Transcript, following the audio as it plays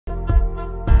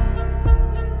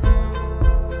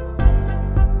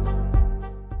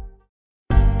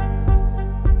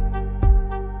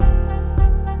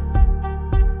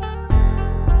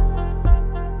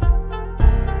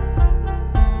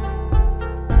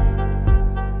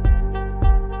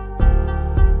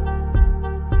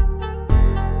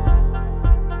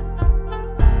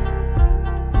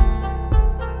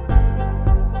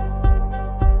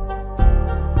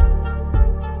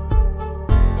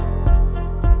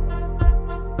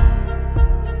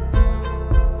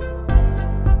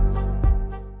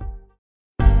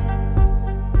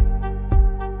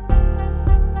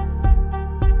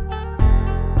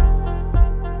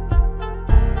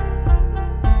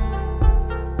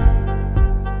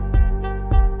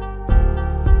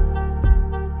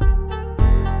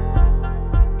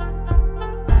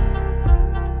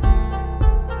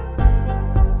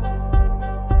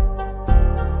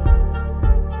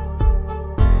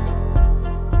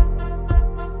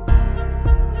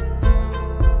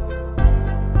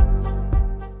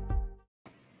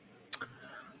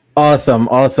Awesome.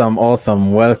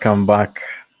 Welcome back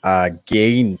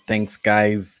again. Thanks,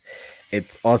 guys.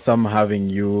 It's awesome having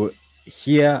you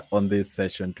here on this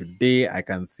session today. I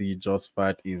can see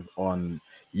Josephat is on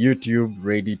YouTube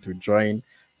ready to join.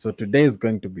 So today is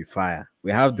going to be fire.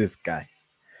 We have this guy.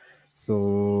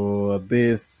 So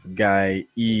this guy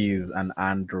is an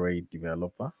Android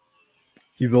developer.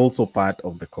 He's also part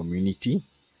of the community,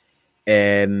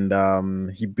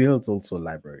 and he builds also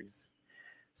libraries.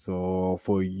 So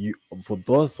for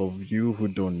those of you who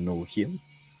don't know him,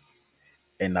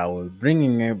 and I will be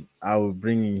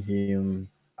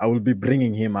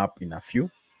bringing him up in a few.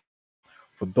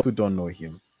 For those who don't know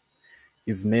him,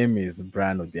 his name is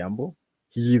Brian Odhiambo.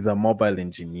 He is a mobile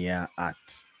engineer at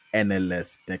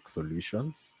NLS Tech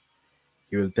Solutions.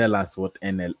 He will tell us what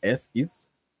NLS is.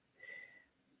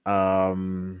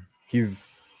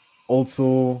 He's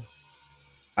also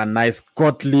a nice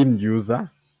Kotlin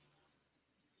user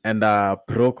and a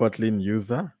pro Kotlin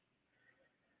user.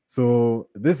 So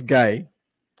this guy,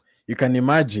 you can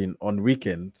imagine on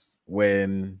weekends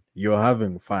when you're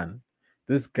having fun,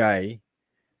 this guy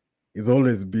is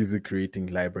always busy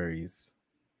creating libraries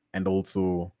and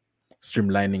also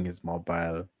streamlining his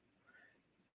mobile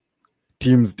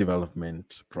team's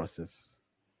development process.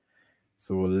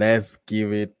 So let's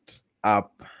give it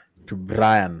up to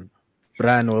Brian.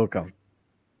 Brian, welcome.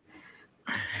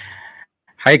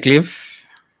 Hi, Cliff.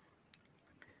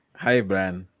 Hi,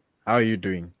 Brian. How are you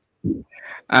doing?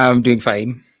 I'm doing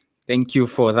fine. Thank you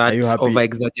for that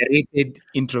over-exaggerated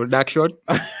introduction.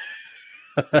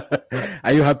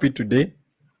 Are you happy today?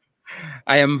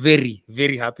 I am very,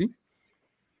 very happy.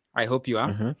 I hope you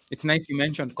are. It's nice you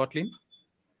mentioned Kotlin.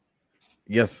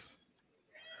 Yes.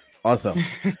 Awesome.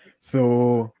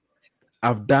 So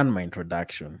I've done my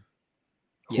introduction.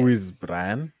 Yes. Who is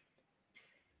Brian?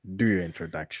 Do your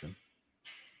introduction.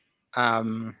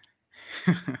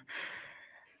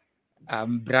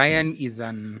 Brian is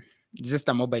just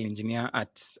a mobile engineer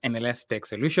at NLS Tech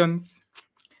Solutions.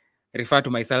 I refer to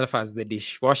myself as the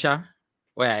dishwasher.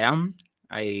 Where I am,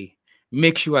 I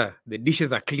make sure the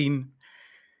dishes are clean,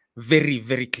 very,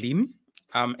 very clean.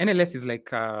 NLS is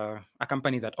like a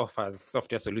company that offers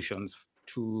software solutions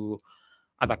to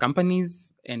other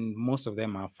companies, and most of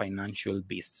them are financial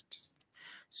based.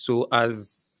 So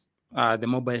as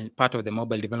the part of the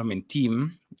mobile development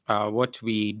team, what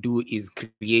we do is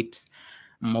create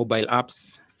mobile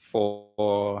apps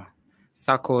for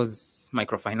SACCOs,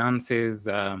 microfinances,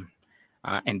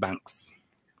 and banks.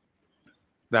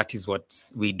 That is what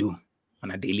we do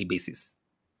on a daily basis.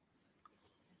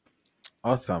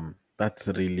 Awesome. That's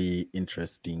really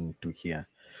interesting to hear.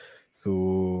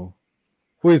 So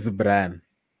who is Brian?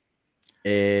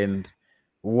 And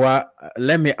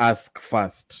let me ask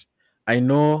first. I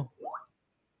know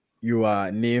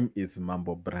your name is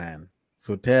Mambo Brian.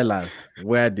 So tell us,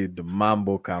 where did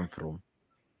Mambo come from?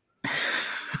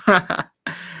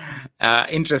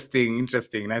 Interesting.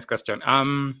 Nice question.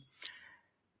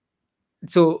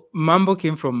 So Mambo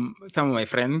came from some of my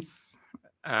friends.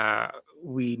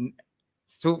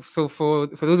 So for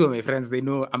those of my friends, they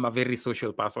know I'm a very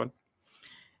social person,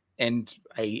 and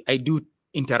I do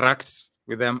interact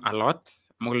with them a lot.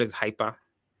 I'm always hyper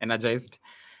energized.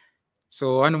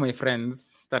 So one of my friends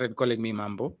started calling me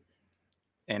Mambo,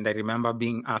 and I remember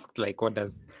being asked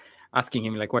asking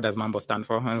him what does Mambo stand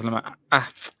for? And I was like,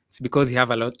 it's because he has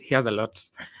a lot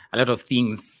of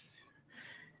things.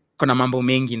 Kuna mambo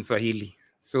mengi in Swahili.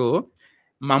 So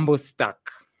Mambo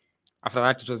stuck. After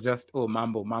that, it was just,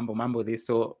 Mambo this.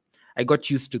 So I got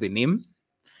used to the name,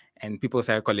 and people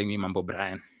started calling me Mambo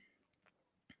Brian.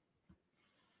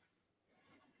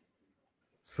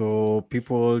 So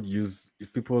people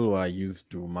were used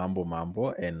to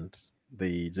Mambo, and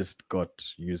they just got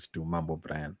used to Mambo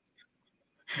Brian.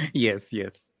 Yes,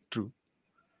 true.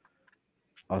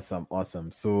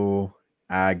 Awesome. So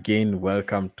again,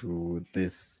 welcome to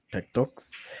this Tech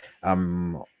Talks.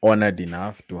 I'm honored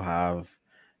enough to have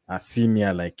a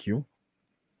senior like you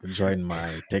join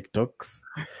my Tech Talks.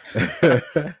 I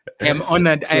am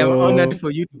honored. I am honored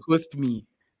for you to host me.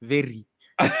 Very.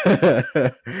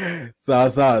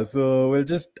 So we'll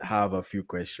just have a few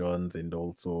questions, and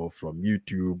also from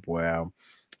YouTube where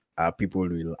people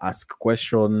will ask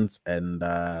questions, and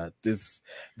this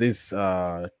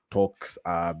talks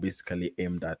are basically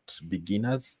aimed at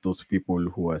beginners, those people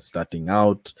who are starting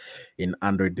out in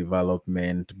Android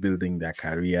development, building their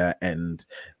career, and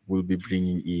we'll be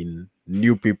bringing in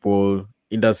new people,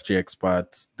 industry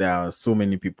experts. There are so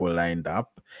many people lined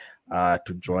up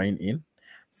to join in.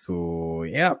 So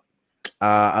yeah,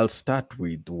 I'll start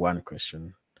with one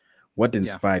question. What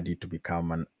inspired you to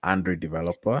become an Android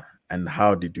developer, and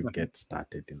how did you get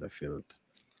started in the field?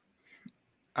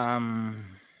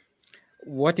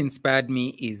 What inspired me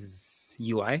is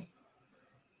UI.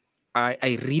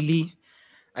 I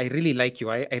really like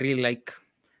UI. I really like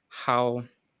how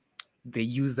the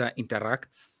user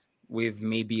interacts with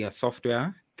maybe a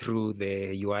software through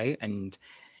the UI and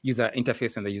user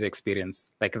interface and the user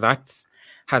experience. Like that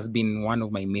has been one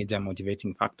of my major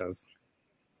motivating factors.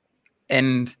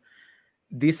 And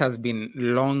this has been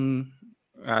long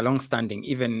standing.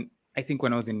 Even I think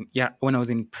when I was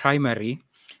in primary,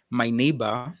 my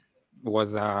neighbor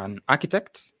was an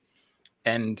architect,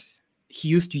 and he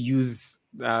used to use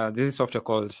this software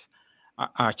called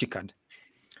ACAT.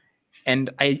 And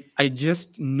I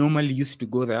just normally used to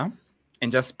go there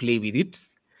and just play with it,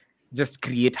 just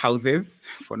create houses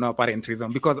for no apparent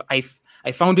reason, because I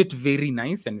found it very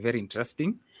nice and very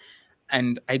interesting,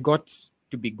 and I got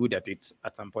to be good at it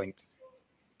at some point.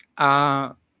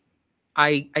 I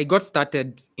got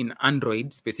started in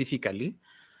Android specifically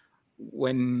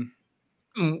when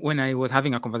I was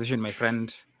having a conversation with my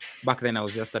friend. Back then I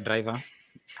was just a driver.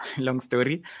 Long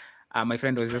story. My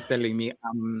friend was just telling me,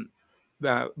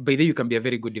 by the way, you can be a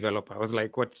very good developer. I was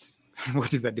like, what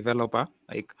is a developer?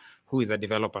 Like, who is a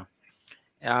developer?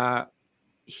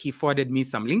 He forwarded me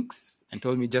some links and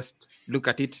told me, just look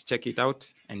at it, check it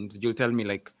out, and you'll tell me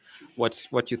like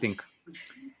what you think.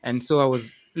 And so I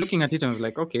was looking at it and I was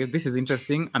like, okay, this is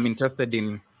interesting. I'm interested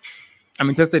in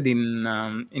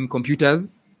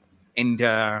computers and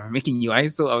making UI.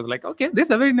 So I was like, okay, this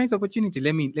is a very nice opportunity.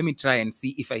 Let me try and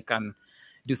see if I can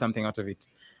do something out of it.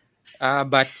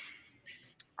 But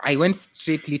I went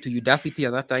straightly to Udacity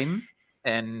at that time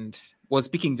and was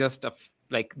picking just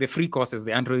like the free courses,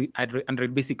 the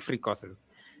Android basic free courses.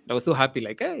 And I was so happy,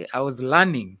 like, hey, I was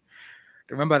learning.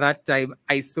 Remember that time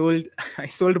I sold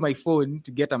my phone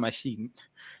to get a machine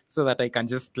so that I can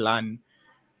just learn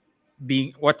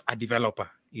being what a developer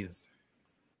is.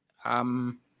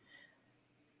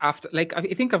 After like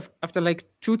I think after like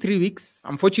 2-3 weeks,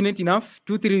 I'm fortunate enough,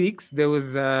 2-3 weeks, there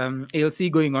was ALC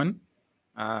going on,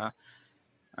 the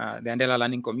Andela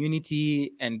Learning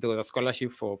Community, and there was a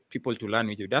scholarship for people to learn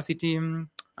with Udacity,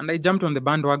 and I jumped on the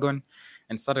bandwagon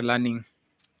and started learning.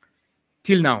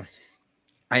 Till now,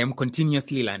 I am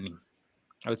continuously learning.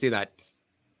 I would say that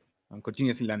I'm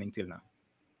continuously learning till now.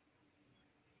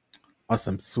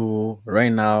 Awesome. So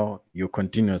right now you're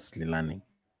continuously learning.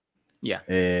 Yeah.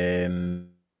 And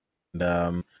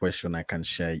question I can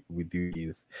share with you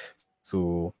is,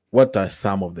 so what are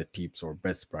some of the tips or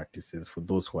best practices for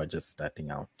those who are just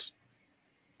starting out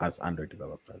as Android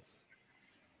developers?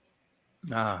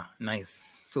 Nice.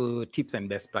 So tips and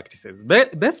best practices.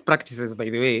 Best practices, by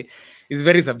the way, is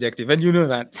very subjective, and you know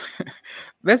that.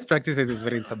 Best practices is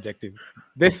very subjective,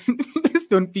 based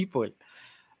on people.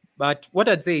 But what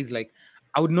I'd say is, like,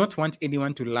 I would not want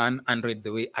anyone to learn Android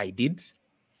the way I did.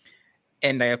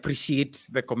 And I appreciate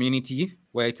the community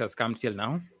where it has come till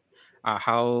now.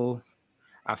 How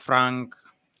Frank,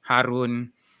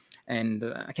 Harun, and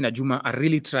Akina Juma are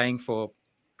really trying for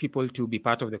people to be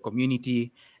part of the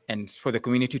community and for the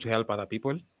community to help other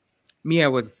people. Me, I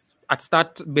was at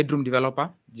start bedroom developer,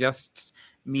 just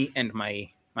me and my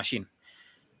machine.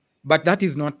 But that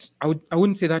is not, I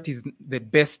wouldn't say that is the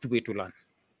best way to learn.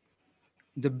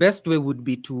 The best way would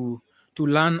be to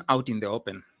learn out in the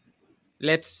open.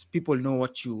 Let people know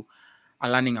what you are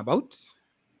learning about.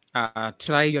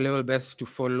 Try your level best to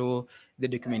follow the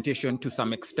documentation to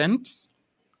some extent.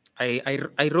 I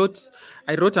wrote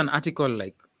an article,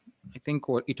 like, I think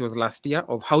it was last year,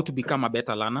 of how to become a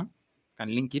better learner. I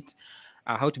can link it.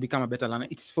 How to become a better learner.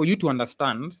 It's for you to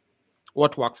understand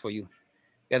what works for you.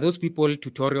 There are those people,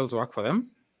 tutorials work for them.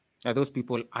 There are those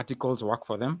people, articles work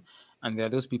for them. And there are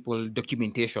those people,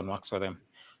 documentation works for them.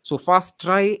 So first,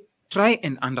 try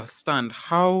and understand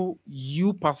how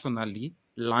you personally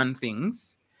learn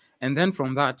things. And then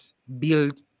from that,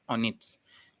 build on it.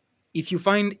 If you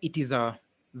find it is a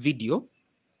video,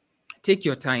 take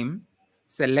your time,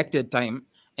 selected time,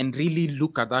 and really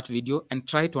look at that video and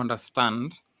try to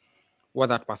understand what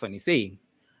that person is saying.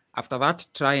 After that,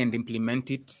 try and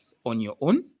implement it on your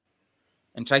own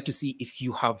and try to see if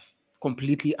you have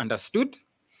completely understood.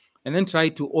 And then try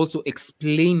to also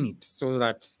explain it so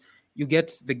that you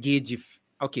get the gauge if,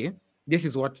 okay, this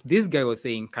is what this guy was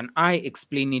saying. Can I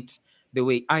explain it the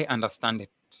way I understand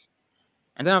it?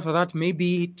 And then after that,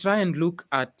 maybe try and look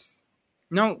at,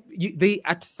 now,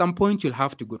 at some point, you'll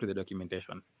have to go to the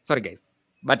documentation. Sorry, guys,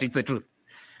 but it's the truth.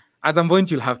 At some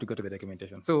point, you'll have to go to the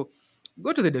documentation. So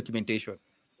go to the documentation.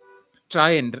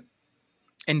 Try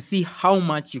and see how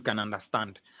much you can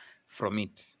understand from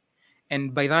it.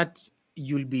 And by that,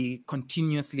 you'll be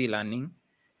continuously learning.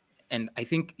 And I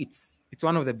think it's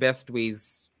one of the best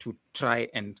ways to try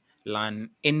and learn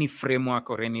any framework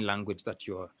or any language that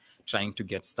you're trying to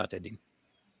get started in.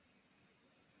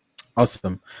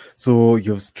 Awesome. So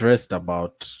you've stressed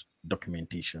about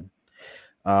documentation.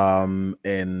 And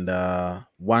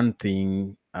one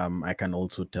thing I can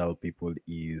also tell people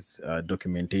is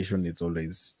documentation is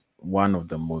always one of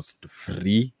the most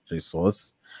free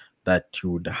resource that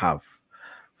you would have.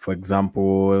 For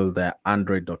example, the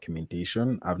Android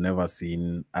documentation, I've never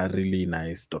seen a really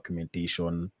nice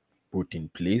documentation put in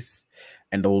place.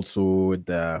 And also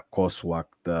the coursework,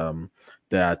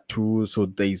 there are two. So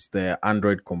there's the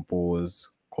Android Compose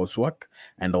coursework,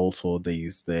 and also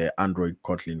there's the Android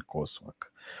Kotlin coursework.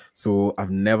 So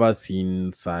I've never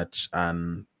seen such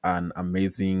an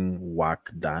amazing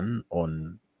work done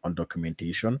on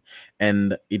documentation.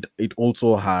 And it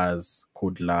also has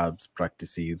code labs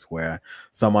practices where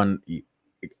someone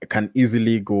can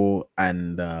easily go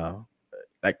and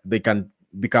like they can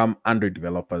become Android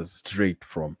developers straight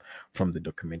from the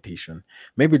documentation.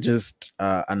 Maybe just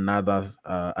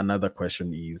another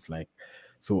question is like,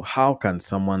 so how can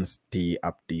someone stay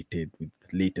updated with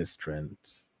latest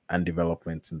trends and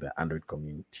developments in the Android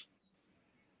community?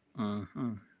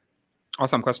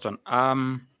 Awesome question.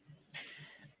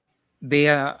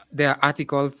 There are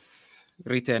articles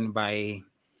written by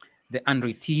the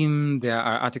Android team. There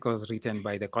are articles written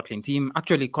by the Kotlin team.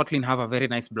 Actually, Kotlin have a very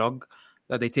nice blog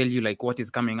that they tell you like what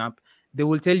is coming up. They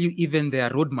will tell you even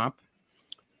their roadmap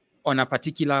on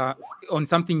on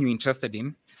something you're interested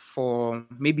in for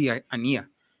maybe an year.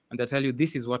 And they'll tell you,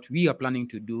 this is what we are planning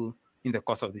to do in the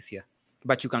course of this year.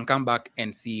 But you can come back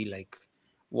and see like,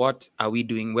 what are we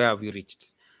doing? Where have we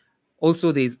reached?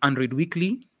 Also, there's Android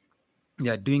Weekly. They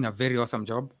are doing a very awesome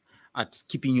job at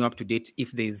keeping you up to date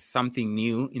if there's something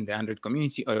new in the Android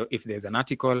community or if there's an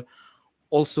article.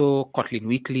 Also, Kotlin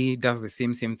Weekly does the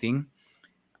same thing.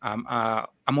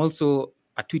 I'm also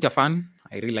a Twitter fan.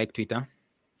 I really like Twitter,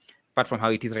 apart from how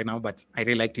it is right now, but I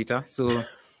really like Twitter. So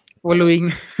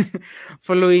following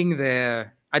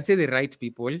I'd say the right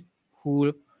people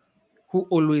who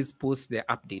always post their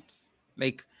updates.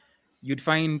 Like you'd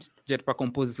find Jetpack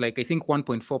Compose, like I think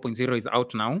 1.4.0 is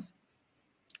out now.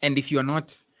 And if you're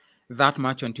not that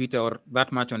much on Twitter or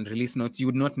that much on release notes, you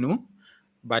would not know.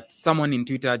 But someone in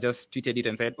Twitter just tweeted it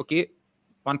and said, okay,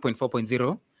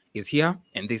 1.4.0 is here,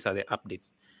 and these are the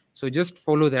updates. So just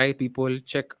follow the right people,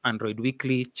 check Android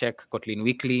Weekly, check Kotlin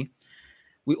Weekly.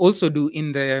 We also do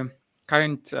in the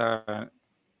current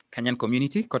Kenyan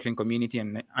community, Kotlin community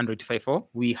and Android 5.4,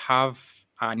 we have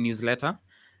a newsletter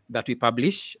that we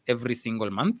publish every single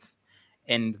month.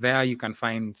 And there you can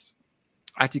find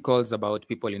articles about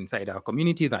people inside our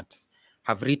community that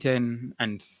have written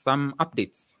and some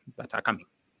updates that are coming.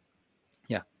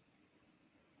 Yeah.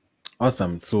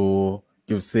 Awesome. So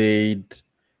you said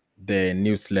the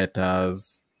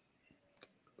newsletters,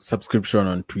 subscription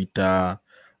on Twitter,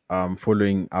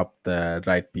 following up the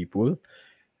right people.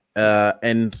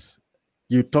 And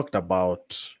you talked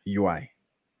about UI.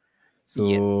 So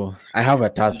Yes. I have a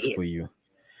task for you.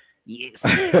 Yes.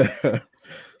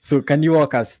 So can you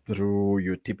walk us through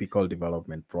your typical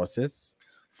development process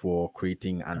for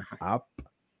creating an app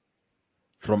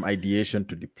from ideation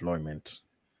to deployment?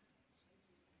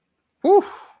 Whew.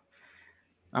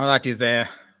 Now that is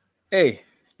hey,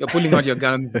 you're pulling all your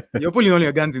guns. You're pulling all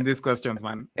your guns in these questions,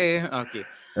 man. Hey, okay.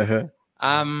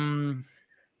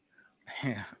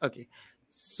 Okay.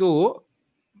 So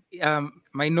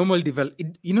my normal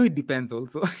it depends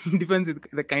also. It depends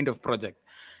with the kind of project.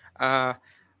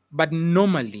 But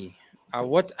normally,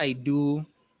 what I do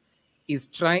is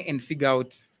try and figure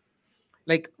out,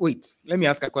 like, wait, let me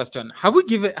ask a question. Have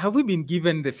we been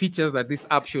given the features that this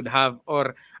app should have,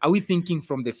 or are we thinking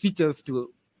from the features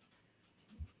to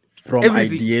From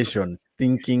everything? ideation,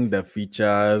 thinking the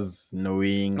features,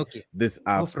 knowing Okay. this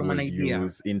app From an will idea.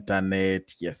 use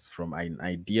internet. Yes, from an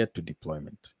idea to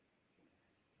deployment.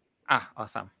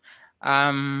 Awesome.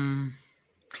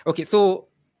 Okay, so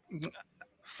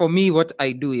for me, what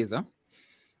I do is,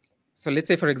 so let's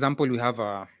say, for example, we have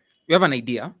an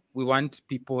idea. We want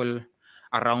people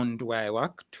around where I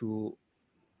work to,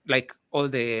 like all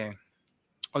the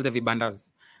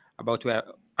vibandas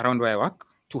around where I work,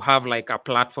 to have like a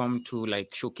platform to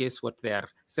like showcase what they're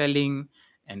selling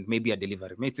and maybe a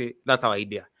delivery. Maybe that's our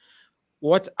idea.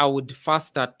 What I would first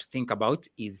start to think about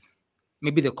is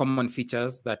maybe the common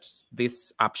features that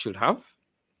this app should have.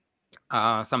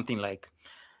 Something like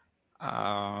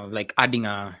adding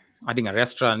a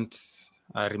restaurant,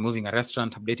 removing a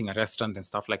restaurant, updating a restaurant, and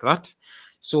stuff like that.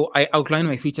 So I outline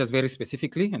my features very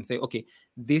specifically and say, okay,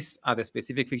 these are the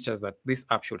specific features that this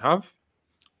app should have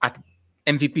at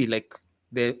MVP, like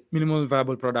the minimal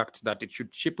viable product that it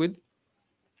should ship with.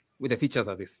 with the features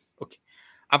of this. Okay.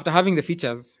 After having the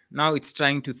features, now it's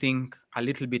trying to think a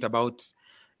little bit about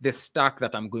the stack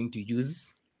that I'm going to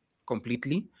use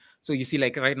completely. So you see,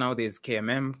 like right now, there's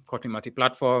KMM, Kotlin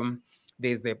multi-platform.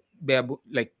 There's the bare,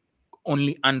 like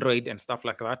only Android and stuff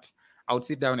like that. I would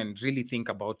sit down and really think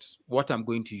about what I'm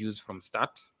going to use from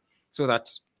start, so that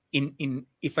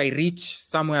if I reach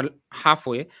somewhere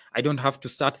halfway, I don't have to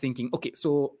start thinking, okay,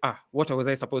 so what was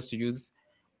I supposed to use?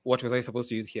 What was I supposed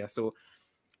to use here? So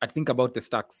I think about the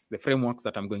stacks, the frameworks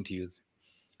that I'm going to use.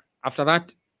 After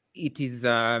that, it is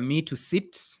me to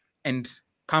sit and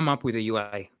come up with a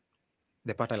UI,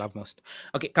 the part I love most.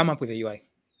 Okay, come up with a UI.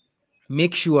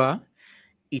 Make sure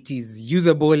it is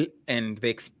usable and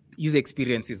the user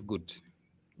experience is good.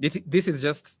 This is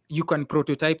just, you can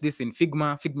prototype this in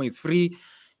Figma. Figma is free.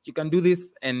 You can do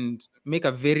this and make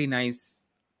a very nice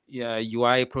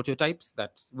UI prototypes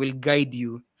that will guide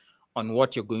you on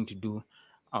what you're going to do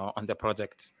on the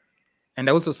project. And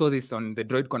I also saw this on the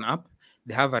DroidCon app.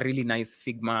 They have a really nice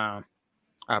Figma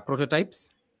prototypes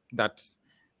that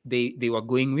they were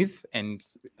going with, and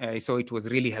I saw it was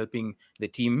really helping the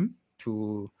team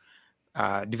to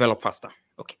develop faster.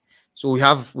 Okay, so we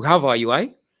have our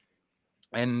UI,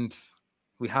 and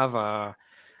we have our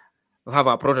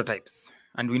prototypes,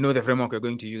 and we know the framework we're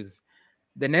going to use.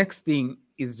 The next thing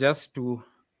is just to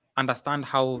understand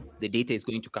how the data is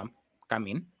going to come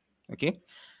in. Okay,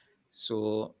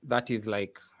 so that is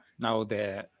like, now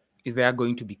is there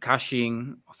going to be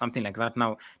caching or something like that?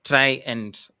 Now try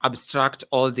and abstract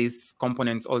all these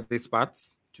components, all these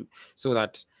parts, so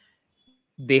that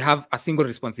they have a single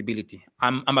responsibility.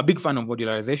 I'm a big fan of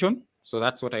modularization, so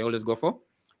that's what I always go for.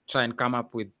 Try and come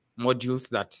up with modules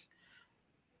that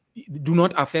do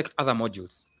not affect other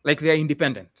modules, like they're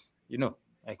independent.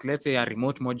 Like let's say a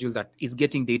remote module that is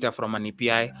getting data from an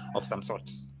API of some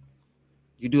sort.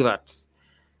 You do that.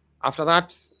 After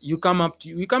that, you come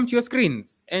to your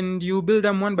screens and you build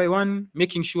them one by one,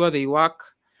 making sure they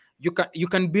work. You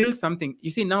can build something.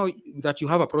 You see, now that you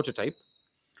have a prototype,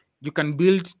 you can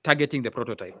build targeting the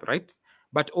prototype, right?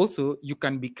 But also you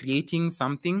can be creating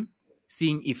something,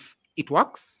 seeing if it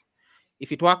works.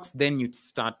 If it works, then you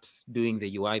start doing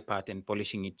the UI part and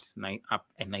polishing it up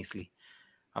and nicely.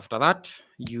 After that,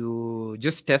 you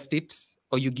just test it,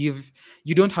 or you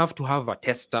don't have to have a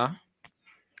tester.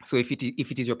 So if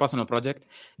it is your personal project,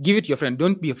 give it to your friend.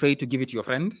 Don't be afraid to give it to your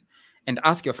friend and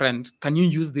ask your friend, can you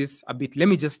use this a bit? Let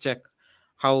me just check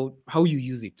how you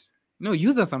use it. No,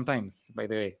 users sometimes, by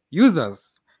the way, users,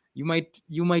 you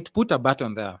might put a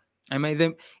button there.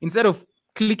 Instead of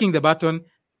clicking the button,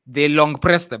 they long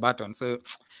press the button. So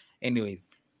anyways,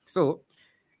 so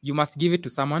you must give it to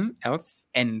someone else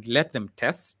and let them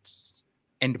test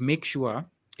and make sure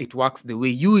it works the way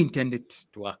you intend it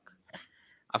to work.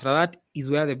 After that is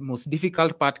where the most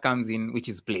difficult part comes in, which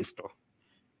is Play Store.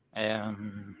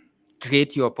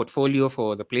 Create your portfolio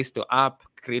for the Play Store app,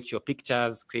 create your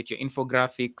pictures, create your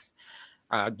infographics,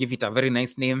 give it a very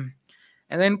nice name,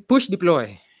 and then push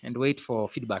deploy and wait for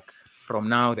feedback from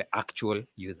now the actual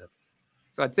users.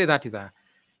 So I'd say that is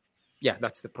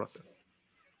that's the process.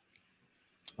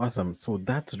 Awesome. So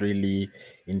that's really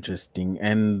interesting.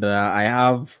 And I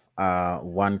have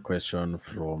one question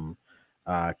from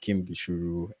Kim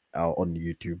Gishuru on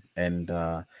YouTube. And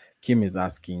Kim is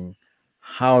asking,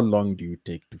 how long do you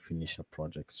take to finish a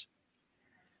project?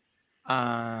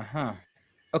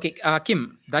 Okay,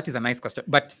 Kim, that is a nice question.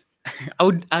 But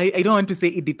I don't want to say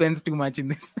it depends too much in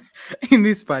this in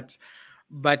this part,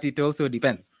 but it also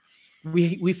depends.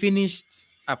 We finished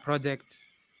a project.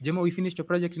 Jemo, we finished a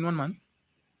project in 1 month.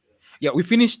 Yeah, we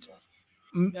finished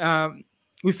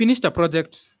a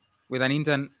project with an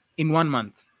intern in 1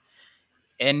 month,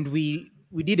 and we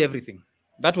did everything.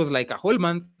 That was like a whole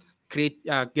month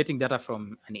getting data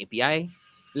from an API,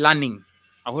 learning,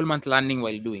 a whole month learning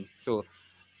while doing. So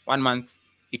 1 month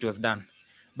it was done.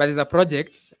 But there's a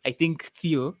project, I think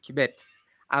Theo Kibet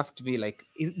asked me, like,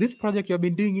 is this project you have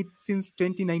been doing it since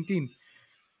 2019?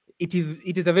 It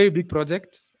is a very big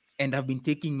project, and I've been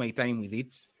taking my time with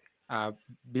it,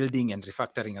 building and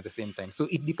refactoring at the same time. So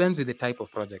it depends with the type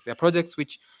of project. There are projects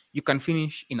which you can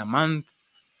finish in a month,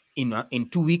 in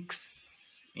 2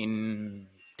 weeks, in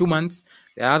 2 months.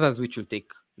 There are others which will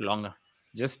take longer.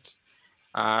 Just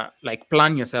like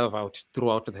plan yourself out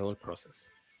throughout the whole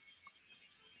process.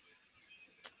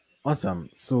 Awesome.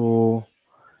 So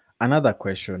another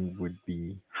question would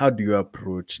be, how do you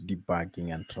approach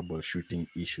debugging and troubleshooting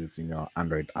issues in your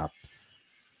Android apps?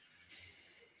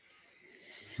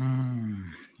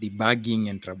 Debugging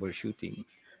and troubleshooting.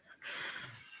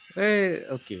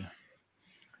 Okay.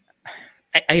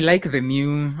 I like the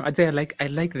new. I'd say I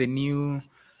like the new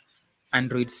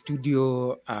Android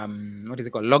Studio, what is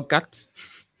it called? Logcat.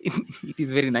 It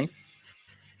is very nice.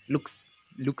 Looks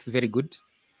very good.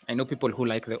 I know people who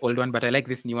like the old one, but I like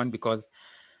this new one because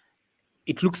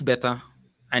it looks better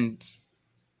and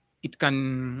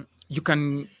you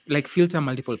can like filter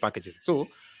multiple packages. So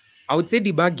I would say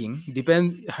debugging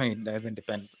it doesn't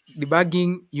depend.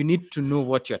 Debugging, you need to know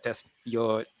what you're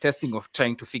testing or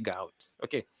trying to figure out.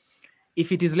 Okay.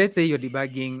 If it is, let's say you're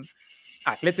debugging,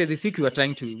 let's say this week we were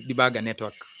trying to debug a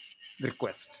network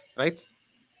request, right?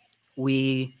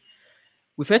 We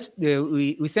we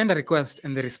send a request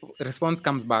and the response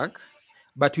comes back,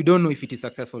 but we don't know if it is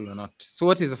successful or not. So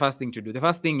what is the first thing to do? The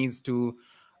first thing is to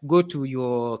go to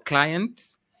your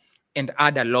client and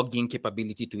add a logging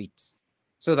capability to it,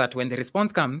 so that when the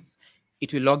response comes,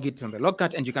 it will log it on the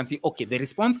logcat, and you can see, okay, the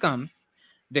response comes.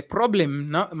 The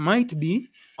problem might be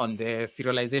on the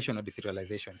serialization or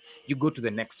deserialization. You go to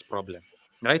the next problem,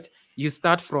 right? You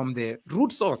start from the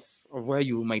root source of where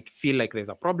you might feel like there's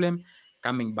a problem,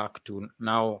 coming back to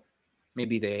now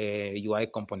maybe the UI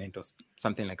component or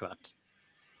something like that.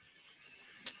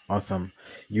 Awesome.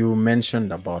 You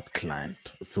mentioned about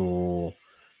client. So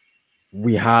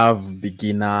we have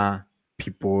beginner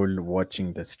people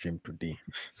watching the stream today.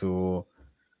 So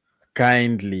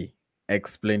kindly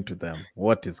explain to them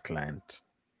what is client.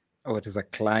 What is a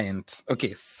client?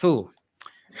 Okay, so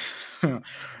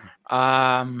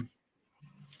um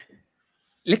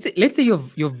let's say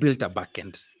you've built a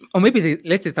backend, or maybe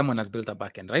let's say someone has built a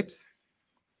backend, right?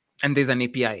 And there's an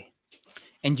API,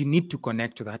 and you need to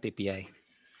connect to that API.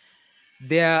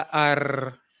 There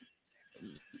are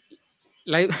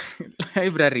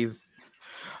libraries.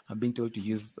 I'm being told to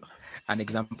use an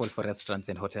example for restaurants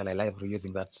and hotel. I love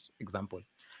reusing that example.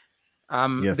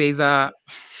 Yes. There's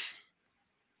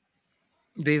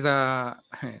a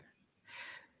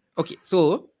okay.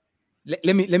 So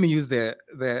let me use the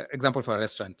example for a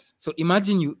restaurant. So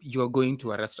imagine you are going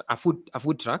to a restaurant, a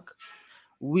food truck,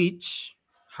 which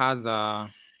has a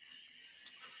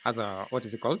what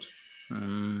is it called?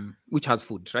 Which has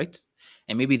food, right?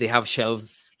 And maybe they have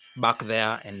shelves back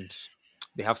there and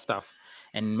they have stuff.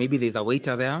 And maybe there's a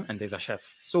waiter there and there's a chef.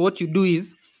 So what you do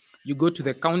is you go to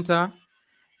the counter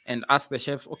and ask the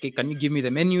chef, okay, can you give me the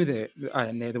menu?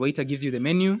 And the waiter gives you the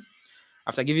menu.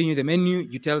 After giving you the menu,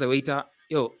 you tell the waiter,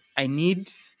 yo, I need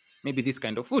maybe this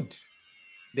kind of food.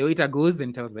 The waiter goes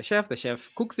and tells the chef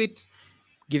cooks it,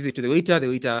 gives it to the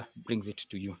waiter brings it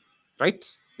to you, right?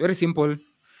 Very simple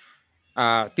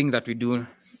thing that we do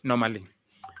normally.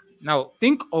 Now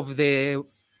think of the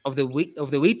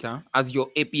waiter as your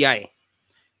API.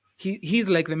 He's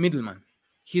like the middleman.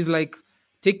 He's like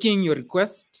taking your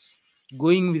request,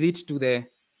 going with it to the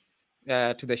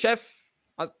chef,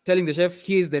 telling the chef,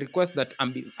 here's the request that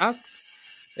I'm being asked.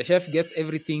 The chef gets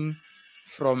everything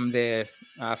from the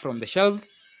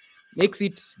shelves, makes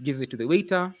it, gives it to the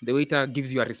waiter. The waiter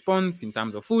gives you a response in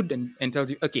terms of food and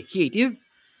tells you, okay, here it is.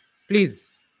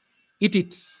 Please eat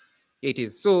it. Here it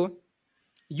is. So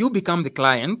you become the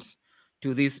client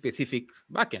to this specific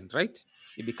backend, right?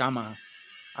 You become a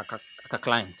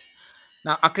client.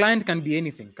 Now, a client can be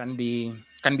anything. Can be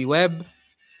web.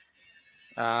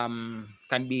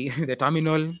 Can be the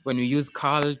terminal when you use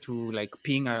curl to like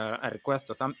ping a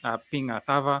request or ping a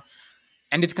server,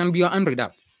 and it can be your Android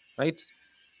app, right?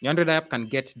 Your Android app can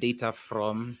get data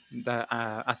from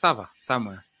a server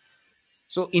somewhere.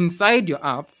 So inside your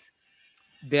app,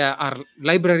 there are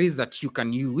libraries that you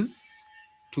can use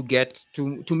to get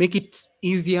to make it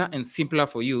easier and simpler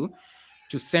for you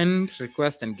to send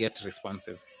requests and get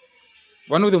responses.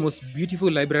 One of the most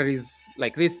beautiful libraries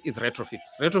like this is Retrofit.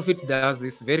 Retrofit does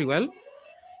this very well,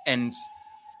 and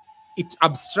it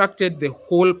abstracted the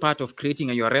whole part of creating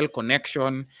a URL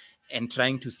connection and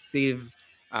trying to save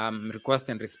request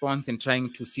and response and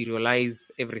trying to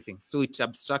serialize everything. So it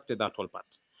abstracted that whole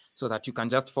part so that you can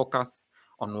just focus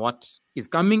on what is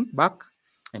coming back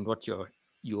and what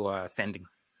you are sending.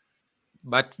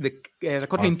 But the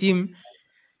Kotlin team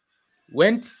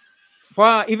went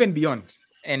far even beyond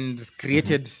and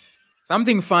created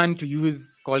something fun to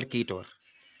use called Ktor.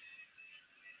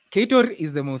 Ktor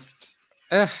is the most,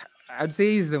 I'd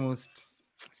say, is the most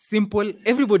simple.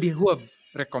 Everybody who have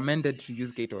recommended to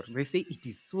use Ktor, they say it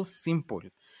is so simple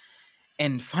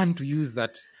and fun to use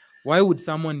that why would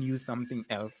someone use something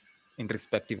else in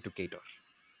respective to Ktor?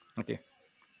 Okay,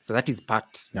 so that is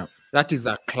part. Yeah. That is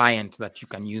a client that you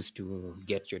can use to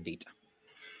get your data.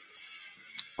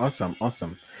 Awesome.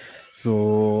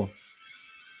 So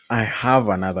I have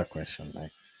another question.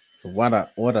 Like, so what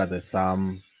are the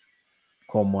some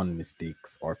common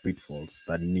mistakes or pitfalls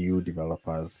that new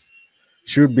developers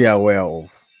should be aware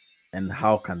of, and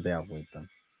how can they avoid them?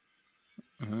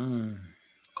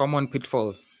 Common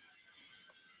pitfalls.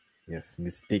 Yes,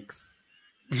 mistakes.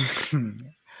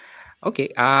 Okay.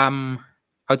 I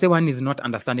would say one is not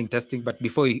understanding testing, but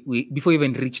before we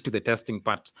even reach to the testing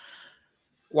part,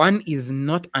 one is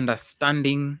not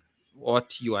understanding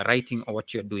what you are writing or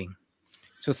what you're doing.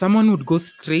 So someone would go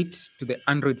straight to the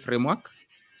Android framework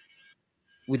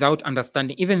without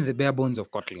understanding even the bare bones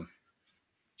of Kotlin.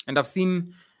 And I've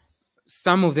seen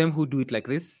some of them who do it like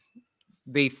this.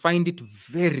 They find it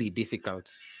very difficult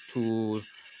to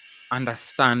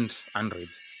understand Android.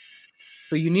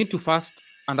 So you need to first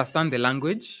understand the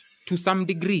language to some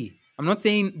degree. I'm not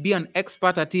saying be an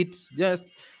expert at it, just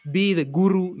be the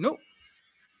guru. No,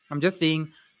 I'm just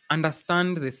saying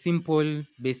understand the simple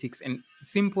basics and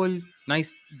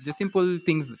the simple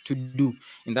things to do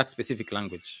in that specific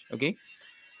language. Okay.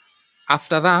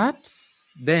 After that,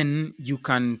 then you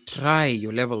can try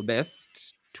your level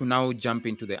best to now jump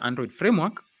into the Android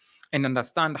framework and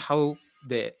understand how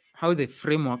the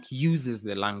framework uses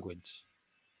the language.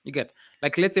 You get,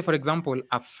 like, let's say, for example,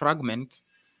 a fragment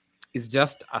is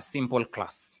just a simple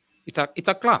class. It's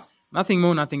a class, nothing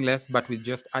more, nothing less, but with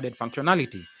just added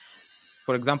functionality.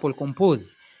 For example,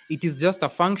 compose. It is just a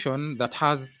function that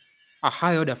has a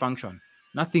high order function,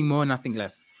 nothing more, nothing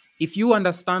less. If you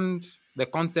understand the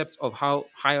concept of how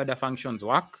high order functions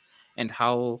work and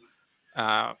how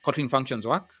Kotlin functions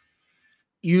work,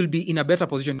 you'll be in a better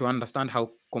position to understand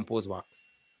how compose works,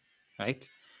 right?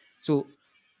 So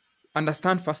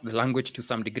understand first the language to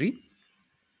some degree,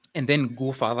 and then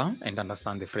go further and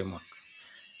understand the framework.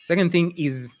 Second thing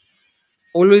is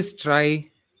always try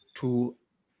to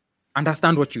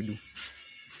understand what you do.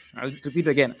 I'll repeat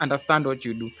again, understand what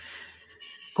you do.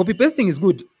 Copy pasting is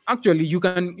good. Actually, you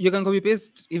can copy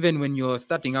paste even when you're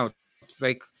starting out.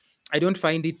 Like, I don't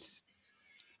find it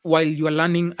while you are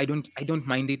learning, I don't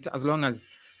mind it, as long as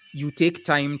you take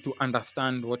time to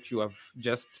understand what you have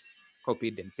just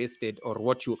copied and pasted, or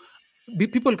what you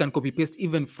people can copy paste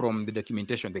even from the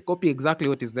documentation. They copy exactly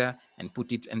what is there and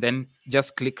put it, and then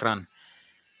just click run.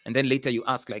 And then later you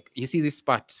ask, like, you see this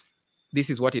part, this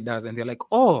is what it does, and they're like,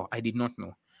 oh, I did not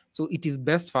know. So it is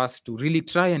best first to really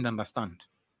try and understand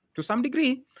to some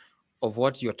degree of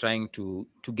what you're trying to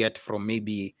get from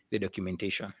maybe the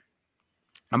documentation.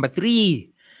 Number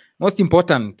 3, most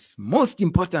important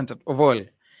of all,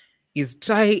 is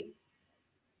try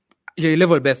your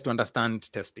level best to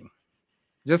understand testing.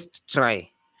 Just try.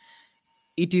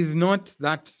 It is not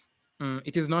that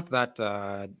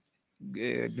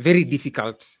very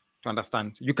difficult to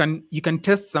understand. You can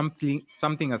test something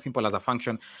as simple as a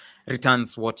function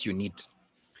returns what you need.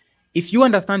 If you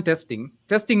understand testing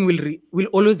will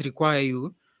always require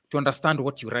you to understand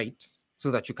what you write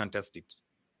so that you can test it.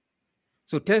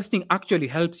 So testing actually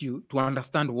helps you to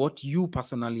understand what you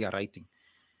personally are writing.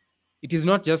 It is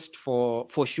not just for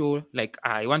show, like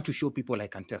I want to show people I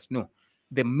can test. No,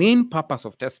 the main purpose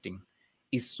of testing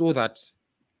is so that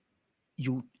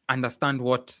you understand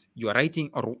what you are writing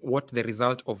or what the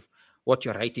result of what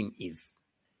you're writing is.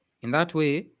 In that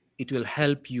way, it will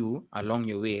help you along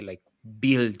your way, like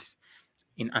build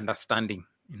in understanding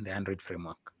in the Android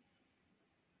framework.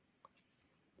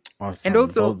 Awesome. And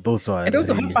also, those are and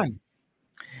also really... have fun.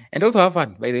 And also have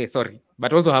fun, by the way. Sorry,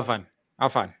 but also have fun.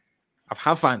 Have fun.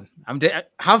 Have fun.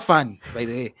 Have fun, by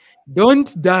the way.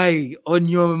 Don't die on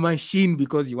your machine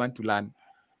because you want to learn.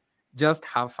 Just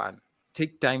have fun.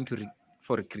 Take time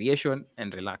for recreation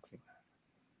and relaxing.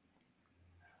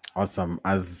 Awesome.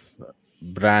 As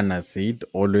Brian has said,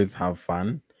 always have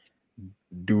fun.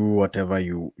 Do whatever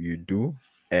you do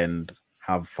and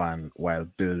have fun while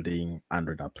building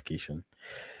Android application.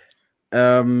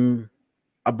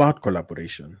 About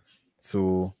collaboration.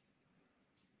 So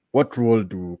what role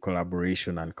do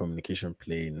collaboration and communication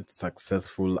play in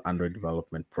successful Android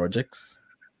development projects?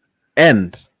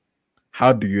 And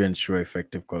how do you ensure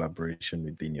effective collaboration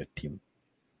within your team?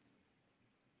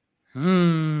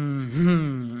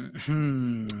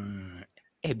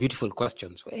 Beautiful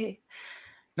questions.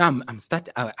 Now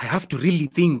I have to really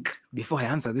think before I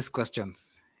answer these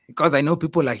questions, because I know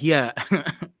people are here.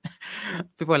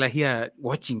 People are here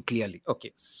watching clearly.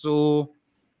 Okay, so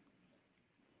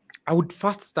I would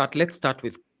let's start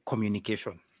with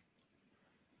communication.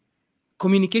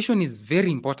 Communication is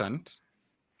very important,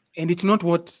 and it's not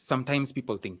what sometimes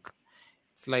people think.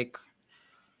 It's like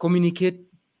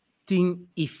communicating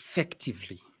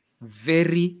effectively,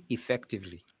 very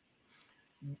effectively.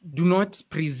 Do not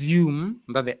presume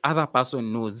that the other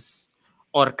person knows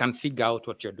or can figure out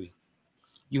what you're doing.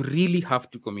 You really have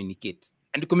to communicate.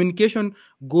 And the communication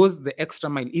goes the extra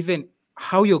mile. Even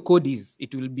how your code is,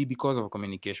 it will be because of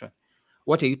communication.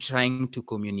 What are you trying to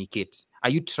communicate? Are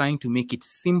you trying to make it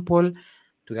simple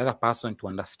to the other person to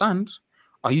understand?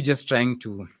 Or are you just trying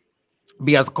to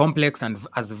be as complex and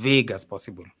as vague as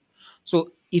possible?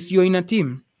 So if you're in a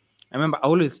team, I remember I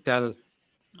always tell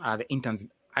the interns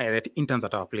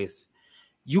at our place,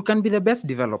 you can be the best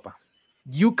developer.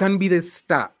 You can be the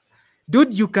star.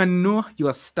 Dude, you can know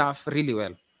your stuff really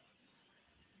well.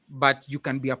 But you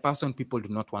can be a person people do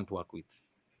not want to work with.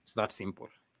 It's that simple.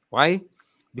 Why?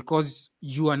 Because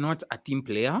you are not a team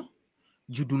player.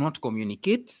 You do not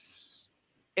communicate,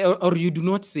 or you do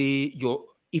not say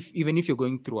even if you're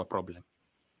going through a problem.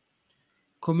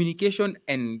 Communication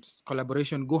and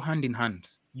collaboration go hand in hand.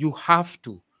 You have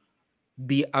to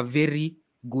be a very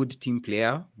good team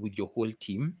player with your whole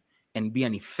team and be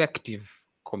an effective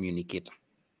communicator.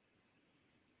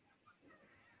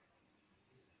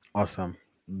 Awesome.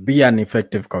 Be an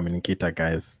effective communicator,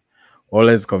 guys.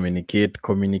 Always communicate.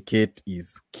 Communicate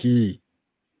is key.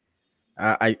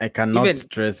 I cannot Even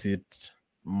stress it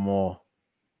more.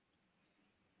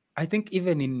 I think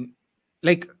even in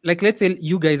like let's say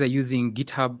you guys are using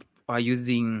GitHub or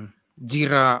using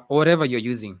Jira or whatever you're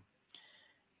using,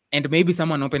 and maybe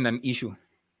someone opened an issue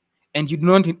and you do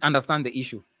not understand the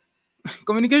issue.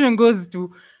 Communication goes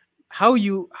to how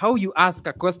you ask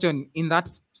a question in that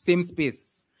same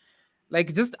space.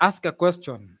 Like, just ask a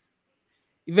question,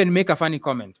 even make a funny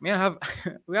comment. May I have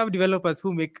we have developers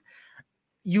who make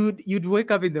you'd wake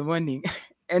up in the morning,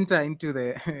 enter into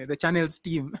the channel's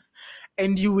team,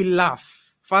 and you will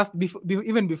laugh first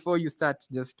even before you start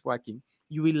just working.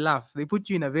 You will laugh. They put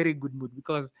you in a very good mood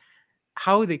because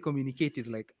how they communicate is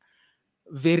like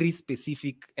very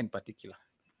specific and particular.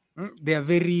 They are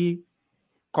very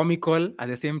comical at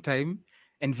the same time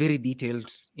and very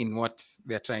detailed in what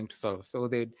they're trying to solve. So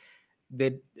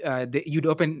you'd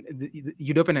open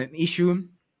an issue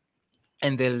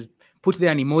and they'll put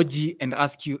there an emoji and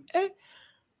ask you,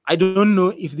 I don't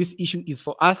know if this issue is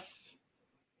for us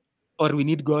or we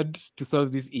need God to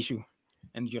solve this issue.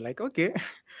 And you're like, okay,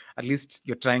 at least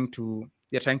you're trying to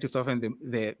soften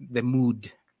the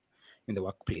mood in the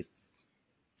workplace.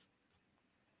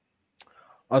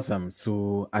 Awesome.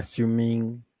 So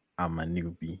assuming I'm a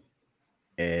newbie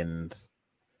and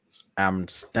I'm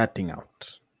starting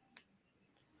out.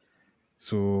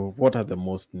 So what are the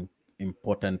most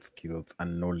important skills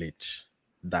and knowledge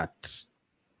that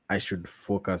I should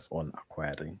focus on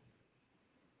acquiring?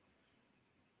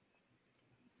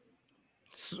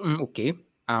 Okay.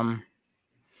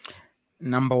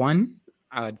 Number one,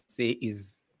 I would say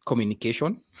is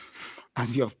communication.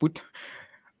 As you have put,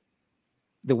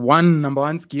 the number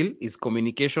one skill is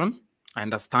communication. I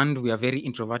understand we are very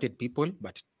introverted people,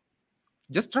 but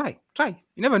just try.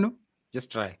 You never know.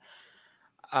 Just try.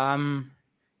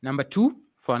 Number two,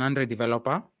 for an Android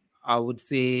developer, I would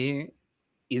say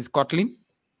is Kotlin.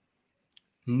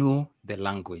 Know the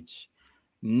language,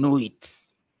 know it,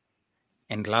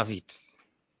 and love it.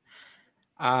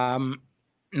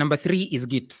 Number three is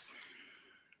Git.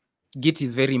 Git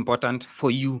is very important for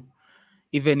you,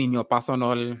 even in your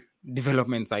personal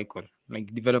development cycle,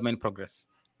 like development progress.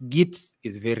 Git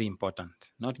is very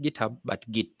important. Not GitHub, but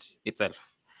Git itself,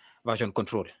 version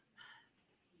control.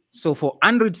 So for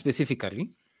Android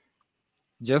specifically,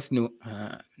 just know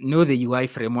the UI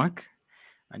framework,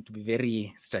 and to be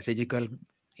very strategical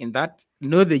in that,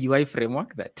 know the UI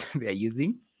framework that they are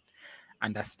using,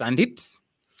 understand it,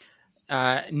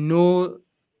 know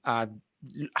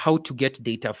how to get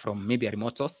data from maybe a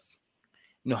remote source,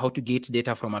 know how to get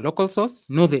data from a local source,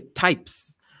 know the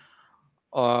types,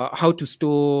 or how to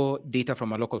store data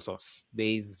from a local source.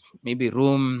 There's maybe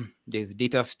room, there's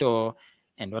data store,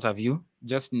 and what have you.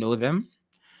 Just know them.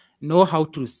 Know how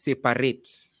to separate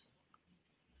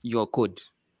your code.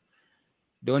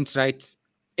 Don't write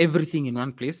everything in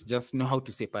one place. Just know how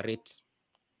to separate.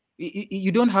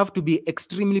 You don't have to be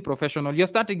extremely professional. You're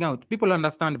starting out. People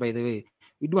understand, by the way.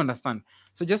 We do understand.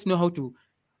 So just know how to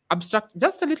abstract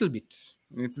just a little bit.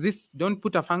 It's this, don't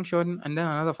put a function and then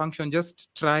another function.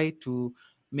 Just try to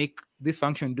make this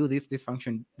function do this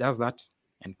function does that,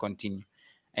 and continue.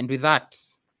 And with that,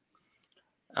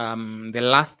 the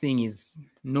last thing is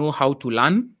know how to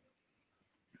learn.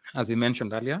 As we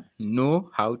mentioned earlier, know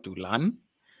how to learn,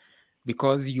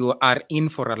 because you are in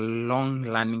for a long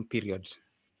learning period.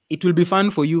 It will be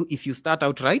fun for you if you start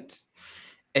out right,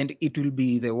 and it will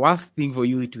be the worst thing for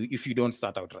you if you don't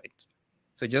start out right.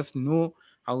 So just know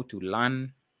how to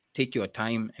learn, take your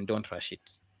time, and don't rush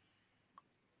it.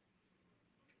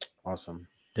 Awesome.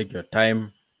 Take your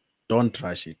time, don't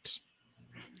rush it.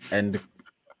 And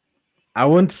I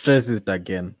won't stress it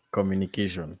again,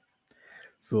 communication.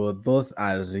 So those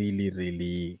are really,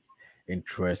 really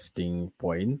interesting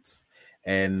points.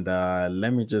 And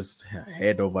let me just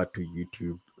head over to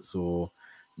YouTube. So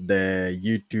The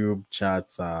YouTube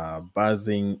chats are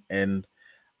buzzing, and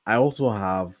I also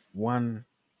have one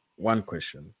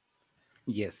question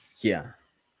Yes. here.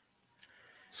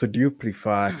 So, do you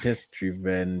prefer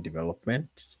test-driven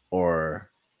development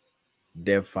or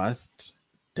dev first,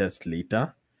 test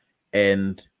later?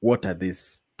 And what are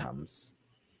these terms?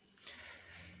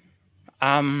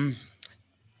 Um.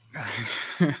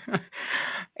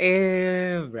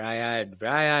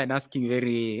 Brian, asking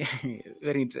very,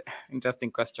 very interesting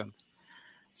questions.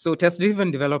 So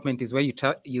test-driven development is where you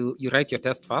write your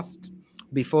test first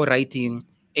before writing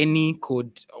any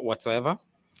code whatsoever.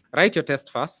 Write your test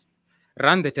first,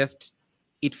 run the test.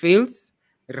 It fails,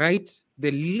 write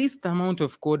the least amount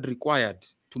of code required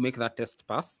to make that test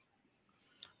pass.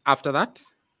 After that,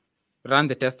 run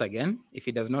the test again. If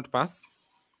it does not pass,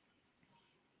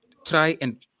 try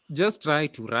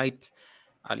to write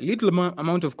a little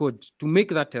amount of code to make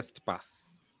that test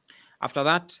pass. After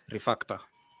that, refactor.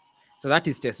 So that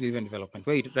is test-driven development,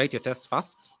 where you write your test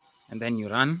first, and then you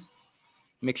run,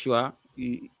 make sure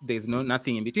there's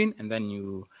nothing in between, and then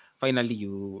you finally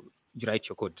you write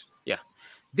your code. Yeah.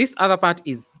 This other part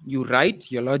is you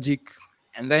write your logic,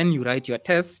 and then you write your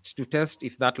test to test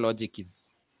if that logic is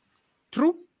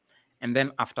true. And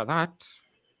then after that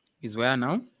is where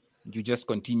now you just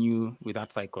continue with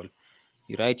that cycle.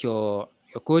 You write your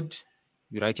code,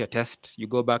 you write your test, you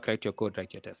go back, write your code,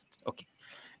 write your test. Okay.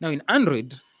 Now in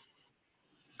Android,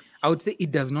 I would say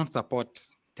it does not support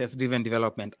test-driven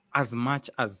development as much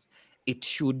as it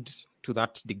should to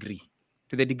that degree.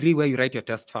 To the degree where you write your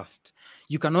test first.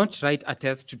 You cannot write a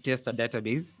test to test a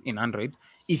database in Android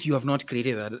if you have not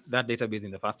created that database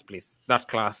in the first place, that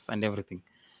class and everything.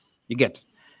 You get?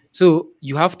 So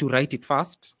you have to write it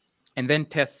first and then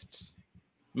test,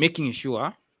 making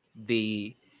sure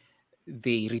they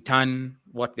return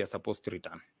what they're supposed to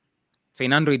return. So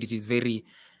in Android, it is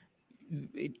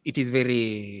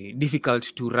very difficult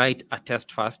to write a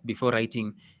test first before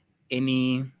writing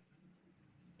any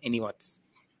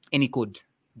code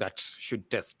that should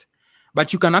test.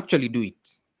 But you can actually do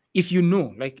it if you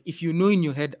know, in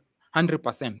your head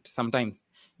 100%. Sometimes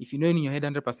if you know in your head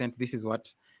 100%, this is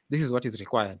what is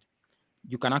required,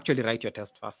 you can actually write your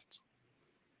test first.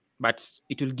 But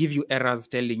it will give you errors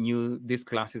telling you this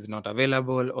class is not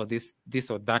available, or this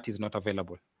or that is not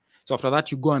available. So after that,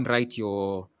 you go and write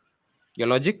your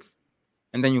logic,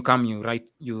 and then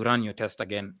you run your test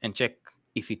again and check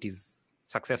if it is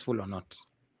successful or not.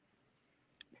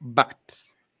 But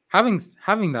having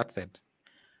that said,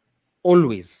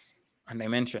 always, and I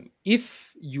mentioned,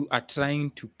 if you are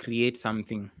trying to create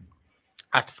something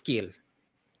at scale,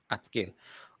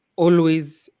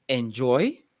 always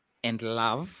enjoy and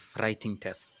love writing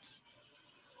tests.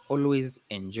 Always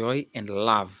enjoy and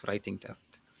love writing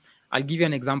tests. I'll give you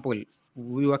an example.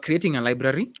 We were creating a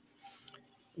library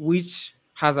which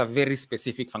has a very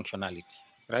specific functionality,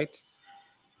 right?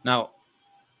 Now,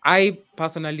 I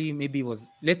personally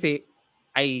let's say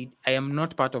I am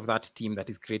not part of that team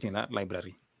that is creating that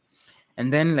library.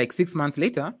 And then like 6 months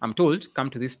later, I'm told,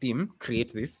 come to this team,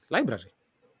 create this library,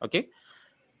 okay?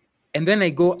 And then I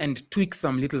go and tweak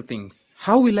some little things.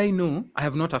 How will I know I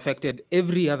have not affected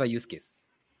every other use case?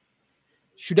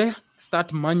 Should I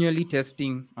start manually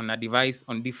testing on a device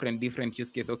on different use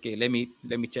case? Okay, let me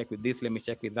check with this, let me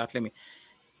check with that,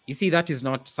 you see, that is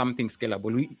not something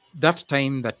scalable. That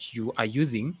time that you are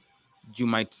using, you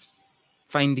might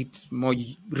find it more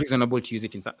reasonable to use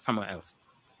it in somewhere else.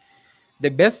 The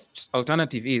best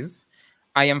alternative is,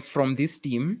 I am from this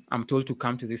team, I'm told to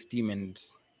come to this team and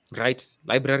write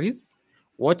libraries.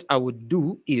 What I would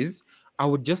do is, I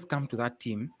would just come to that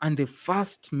team, and the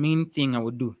first main thing I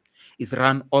would do is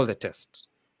run all the tests.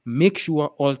 Make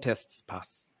sure all tests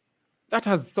pass. That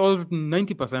has solved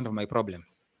 90% of my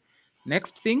problems.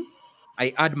 Next thing,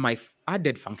 I add my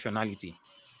added functionality.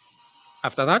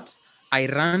 After that, I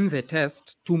run the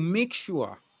test to make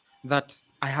sure that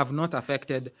I have not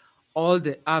affected all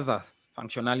the other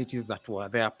functionalities that were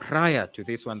there prior to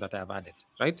this one that I have added,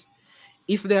 right?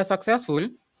 If they are successful,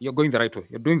 you're going the right way.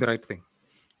 You're doing the right thing.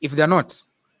 If they're not,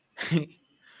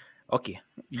 okay,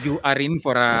 you're in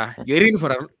for a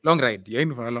long ride. You're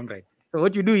in for a long ride. So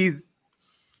what you do is,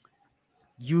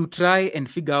 you try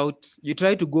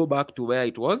to go back to where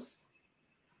it was,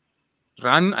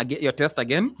 run your test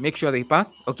again, make sure they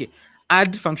pass. Okay,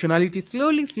 add functionality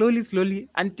slowly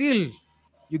until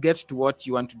you get to what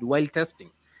you want to do while testing.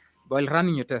 While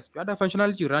running your test, you add a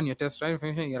functionality, you run your test,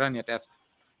 you run your test.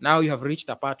 Now you have reached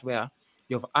a part where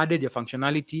you have added your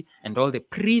functionality and all the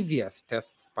previous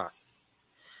tests pass.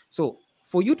 So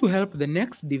for you to help the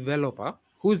next developer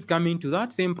who's coming to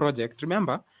that same project,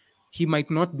 remember, he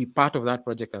might not be part of that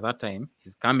project at that time.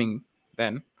 He's coming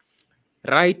then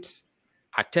write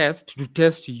a test to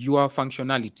test your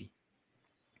functionality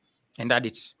and add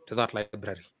it to that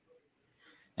library.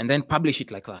 And then publish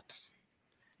it like that.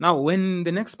 Now, when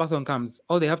the next person comes,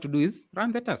 all they have to do is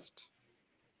run the test.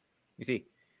 You see?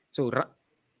 So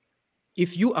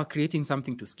if you are creating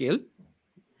something to scale,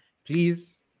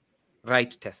 please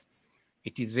write tests.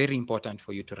 It is very important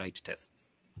for you to write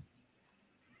tests.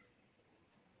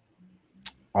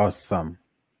 Awesome.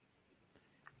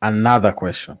 Another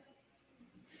question.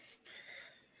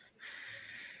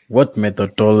 What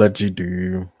methodology do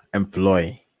you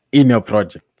employ in your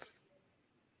projects?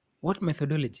 What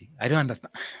methodology? I don't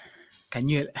understand. Can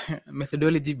you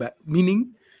methodology, but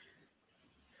meaning?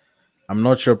 I'm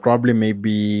not sure. Probably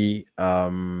maybe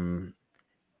the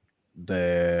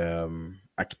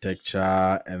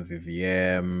architecture,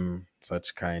 MVVM,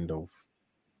 such kind of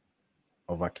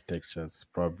architectures.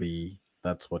 Probably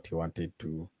that's what he wanted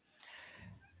to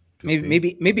say.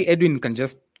 Maybe Edwin can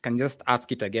just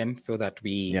ask it again so that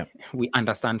we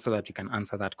understand, so that we can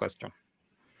answer that question.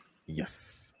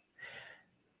 Yes.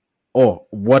 Oh,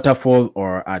 waterfall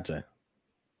or agile?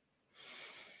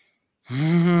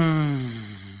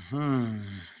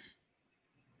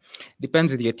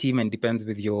 Depends with your team and depends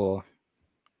with your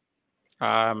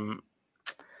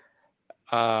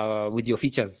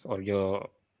features or your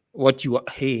what you are.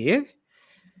 Hey,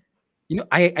 you know,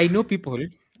 I know people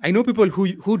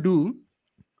who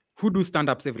do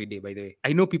stand-ups every day. By the way,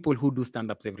 I know people who do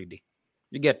stand-ups every day.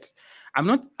 You get? I'm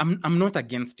not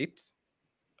against it,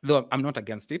 though. I'm not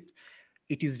against it.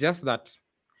 It is just that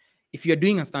if you're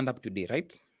doing a stand-up today,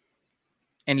 right?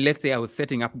 And let's say I was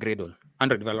setting up Gradle,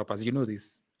 Android developers, you know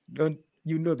this. Don't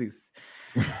you know this?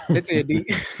 Let's say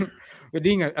we're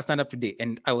doing a stand-up today,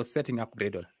 and I was setting up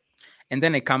Gradle. And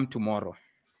then I come tomorrow,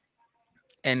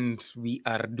 and we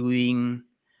are doing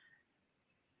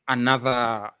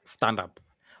another stand-up.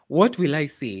 What will I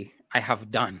say I have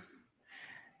done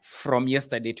from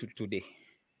yesterday to today?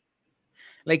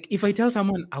 Like, if I tell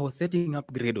someone I was setting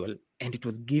up Gradle and it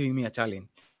was giving me a challenge,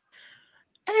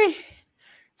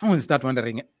 someone will start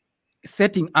wondering,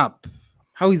 setting up,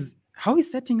 how is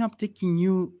setting up taking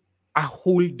you a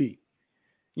whole day?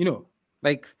 You know,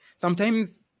 like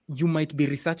sometimes you might be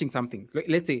researching something.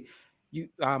 Let's say you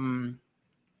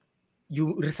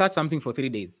research something for 3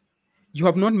 days. You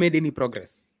have not made any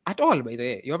progress at all, by the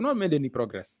way. You have not made any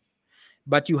progress,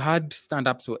 but you had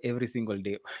stand-ups for every single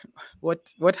day.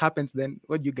 What happens then?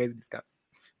 What do you guys discuss?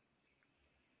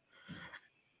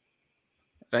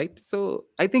 Right? So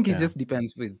I think it just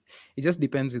depends with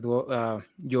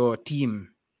your team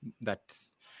that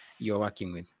you're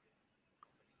working with.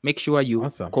 Make sure you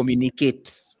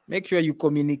communicate. Make sure you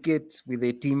communicate with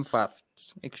the team first.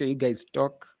 Make sure you guys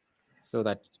talk so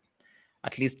that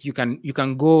at least you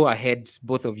can go ahead,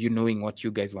 both of you knowing what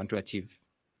you guys want to achieve.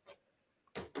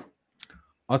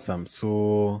 Awesome.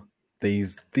 So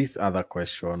there's this other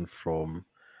question from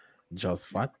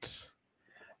Josfat.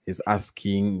 Is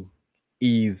asking,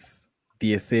 is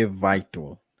DSA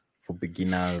vital for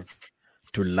beginners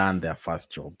to land their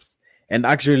first jobs? And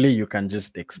actually, you can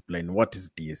just explain, what is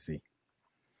DSA?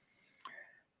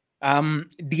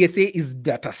 DSA is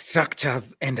data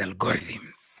structures and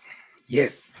algorithms.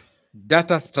 Yes,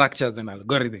 data structures and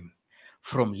algorithms,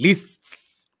 from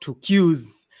lists to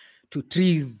queues to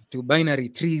trees to binary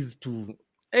trees to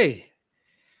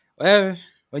well,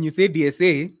 when you say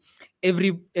DSA,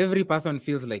 every person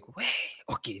feels like,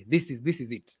 okay, this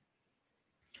is it.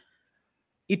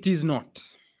 It is not.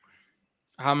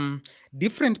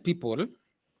 Different people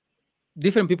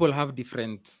have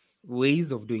different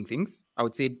ways of doing things. I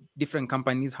would say different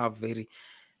companies have very,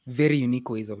 very unique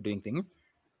ways of doing things.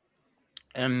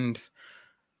 And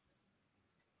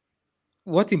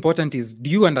what's important is, do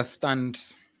you understand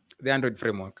the Android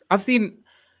framework? I've seen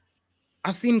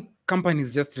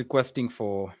companies just requesting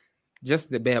for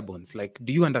just the bare bones. Like,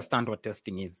 do you understand what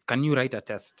testing is? Can you write a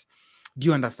test? Do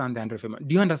you understand the Android framework?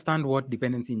 Do you understand what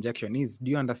dependency injection is?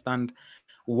 Do you understand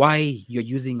why you're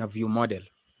using a view model,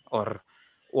 or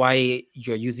why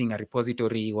you're using a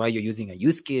repository, why you're using a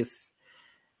use case?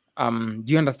 Do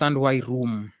you understand why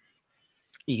room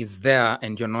is there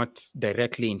and you're not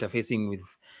directly interfacing with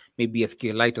maybe a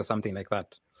SQLite or something like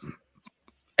that?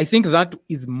 I think that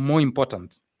is more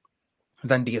important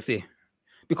than DSA,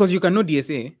 because you can know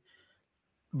DSA,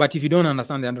 but if you don't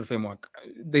understand the Android framework,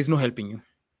 there's no helping you.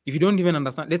 If you don't even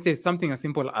understand, let's say something as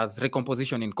simple as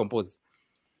recomposition in Compose.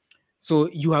 So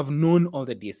you have known all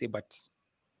the DSA, but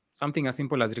something as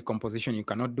simple as recomposition you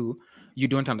cannot do, you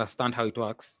don't understand how it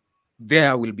works,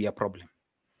 there will be a problem.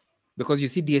 Because you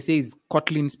see, DSA is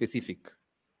Kotlin specific.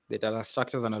 The data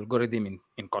structures and algorithm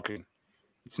in Kotlin.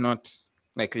 It's not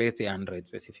like let's say Android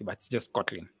specific, but it's just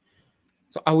Kotlin.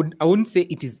 So I wouldn't say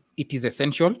it is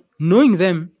essential. Knowing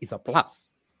them is a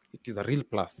plus. It is a real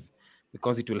plus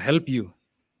because it will help you.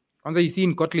 Once you see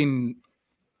in Kotlin,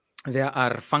 there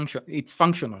are it's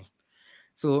functional.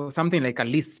 So something like a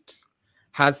list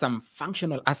has some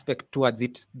functional aspect towards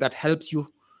it that helps you,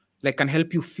 like can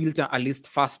help you filter a list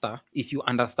faster if you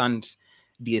understand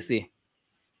DSA.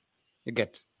 You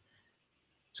get.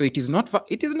 So it is not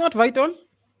vital,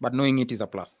 but knowing it is a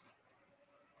plus.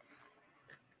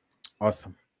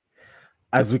 Awesome.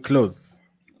 As we close,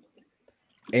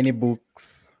 any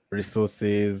books,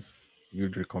 resources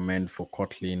you'd recommend for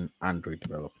Kotlin Android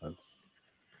developers?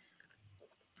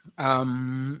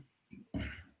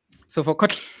 So for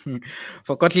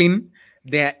Kotlin,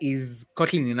 there is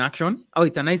Kotlin in Action. Oh,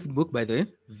 it's a nice book, by the way.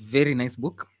 Very nice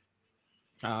book.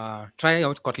 Try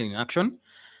out Kotlin in Action.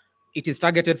 It is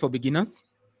targeted for beginners.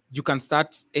 You can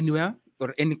start anywhere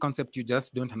or any concept you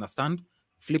just don't understand.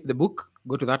 Flip the book,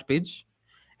 go to that page,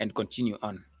 and continue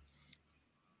on.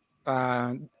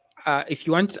 If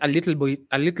you want a little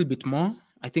bit more,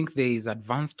 I think there is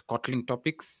Advanced Kotlin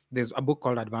Topics. There's a book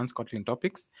called Advanced Kotlin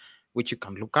Topics, which you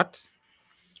can look at.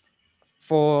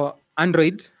 For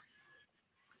Android,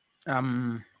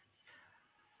 I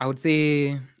would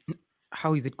say,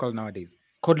 how is it called nowadays?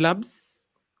 Code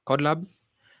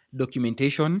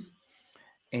documentation.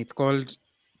 It's called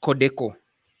Codeco.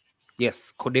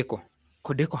 Yes, Codeco.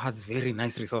 Codeco has very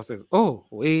nice resources.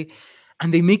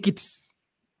 And they make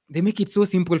it so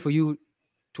simple for you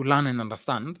to learn and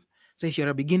understand. So if you're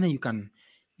a beginner, you can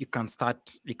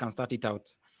start it out.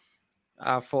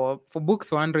 For books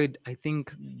for Android, I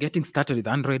think Getting Started with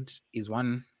Android is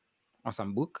one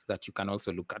awesome book that you can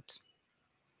also look at.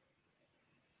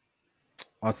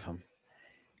 Awesome.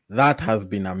 That has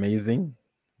been amazing.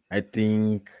 I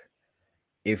think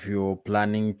if you're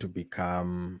planning to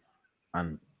become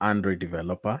an Android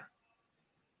developer,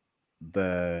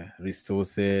 the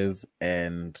resources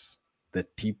and the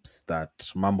tips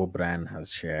that Mambo Brian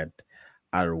has shared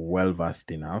are well versed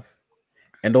enough.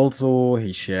 And also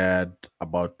he shared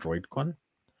about DroidCon.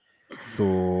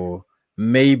 So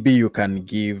maybe you can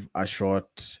give a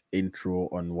short intro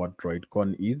on what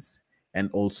DroidCon is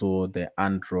and also the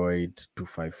Android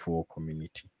 254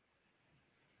 community.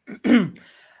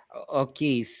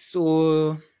 Okay,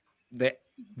 so the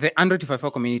Android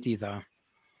 254 community is a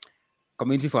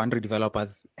community for Android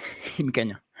developers in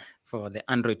Kenya, for the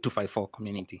Android 254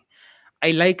 community.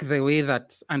 I like the way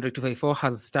that Android 254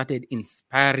 has started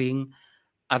inspiring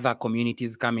other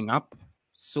communities coming up.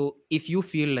 So if you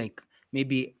feel like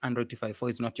maybe Android 254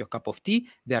 is not your cup of tea,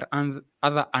 there are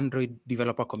other Android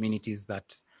developer communities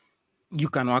that you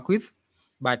can work with.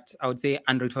 But I would say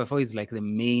Android 254 is like the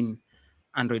main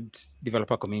Android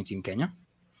developer community in Kenya.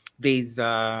 There's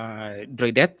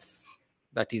Droidettes,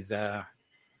 that is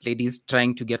ladies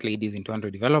trying to get ladies into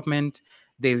Android development.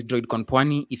 There's DroidCon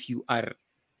Pwani, if you are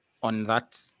on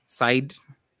that side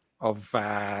of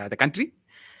the country.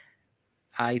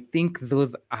 I think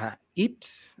those are it.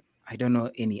 I don't know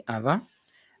any other.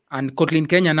 And Kotlin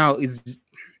Kenya now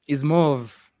is more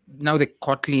of now the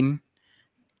Kotlin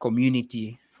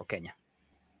community for Kenya.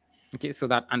 Okay, so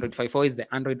that Android 5.4 is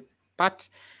the Android part.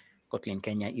 Kotlin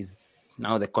Kenya is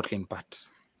now the Kotlin part.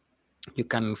 You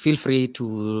can feel free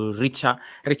to reach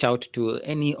out to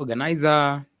any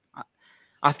organizer,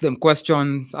 ask them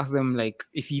questions, ask them like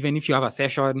even if you have a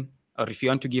session or if you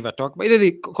want to give a talk. By the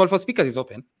way, call for speakers is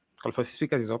open.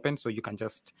 So you can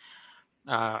just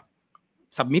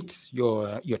submit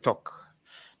your talk.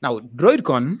 Now,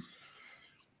 DroidCon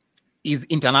is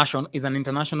an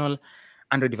international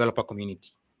Android developer community.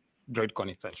 DroidCon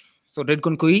itself. So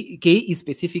DroidCon KE is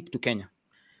specific to Kenya,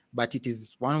 but it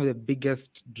is one of the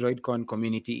biggest DroidCon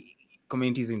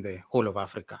communities in the whole of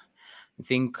Africa. I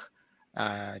think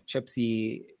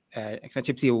Chepsi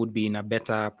would be in a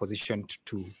better position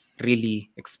to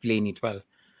really explain it well.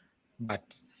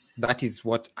 But that is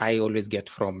what I always get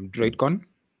from DroidCon,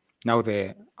 now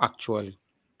the actual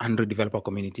Android developer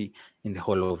community in the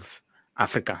whole of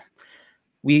Africa.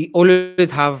 We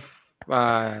always have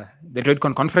the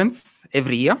DroidCon conference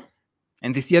every year.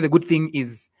 And this year, the good thing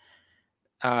is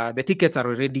the tickets are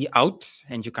already out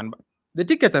and you can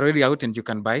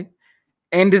buy.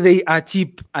 And they are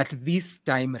cheap at this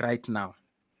time right now.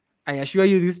 I assure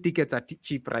you these tickets are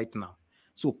cheap right now.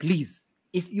 So please,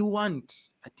 if you want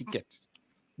a ticket,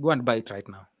 go and buy it right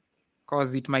now.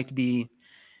 Because it might be,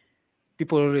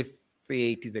 people always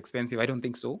say it is expensive. I don't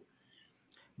think so.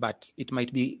 But it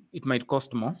might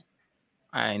cost more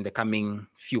in the coming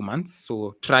few months.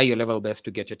 So try your level best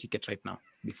to get your ticket right now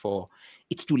before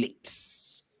it's too late.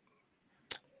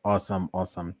 Awesome,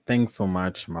 awesome. Thanks so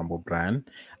much, Mambo Brian.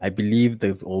 I believe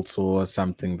there's also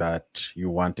something that you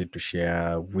wanted to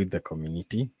share with the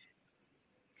community.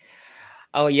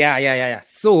 Oh yeah.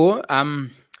 So I've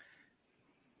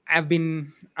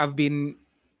been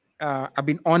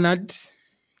honored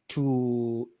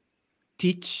to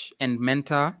teach and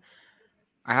mentor.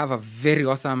 I have a very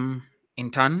awesome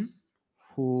intern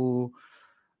who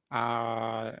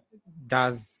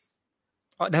does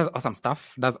awesome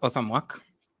stuff, does awesome work.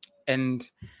 And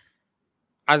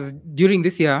as during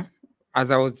this year,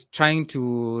 as I was trying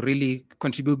to really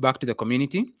contribute back to the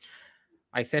community,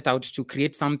 I set out to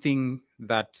create something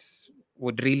that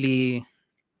would really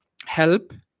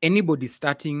help anybody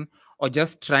starting or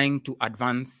just trying to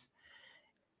advance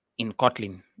in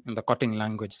Kotlin, in the Kotlin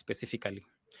language specifically.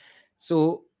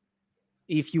 So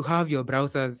if you have your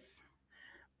browsers,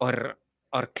 or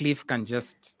Cliff can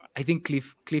just, I think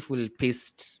Cliff will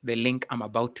paste the link I'm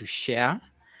about to share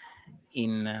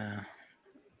in,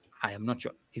 I am not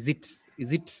sure. Is it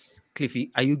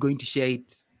Cliffy? Are you going to share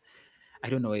it? I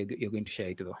don't know where you're going to share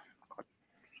it though.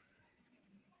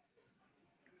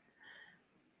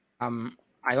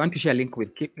 I want to share a link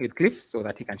with Cliff so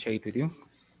that he can share it with you.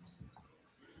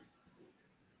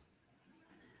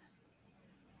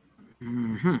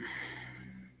 Mm-hmm.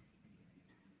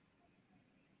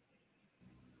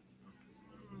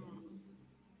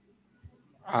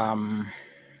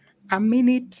 A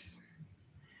minute.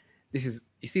 This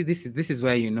is, you see, this is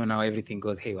where you know now everything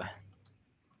goes haywire.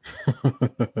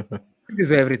 This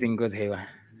is where everything goes haywire.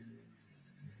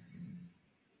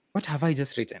 What have I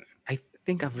just written? I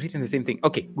think I've written the same thing.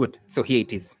 Okay, good. So here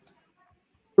it is.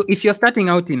 So if you're starting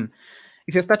out in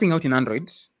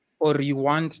Android, or you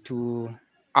want to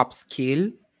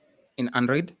upscale in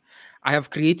Android, I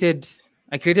created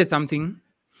something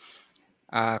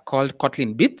called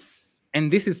Kotlin Bits,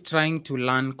 and this is trying to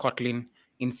learn Kotlin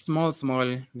in small,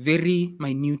 very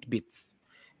minute bits.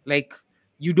 Like,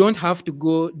 you don't have to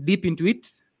go deep into it.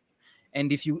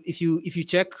 And if you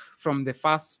check from the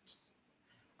first,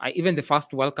 even the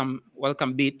first welcome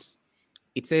bit,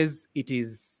 it says it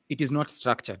is not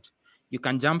structured. You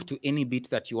can jump to any bit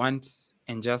that you want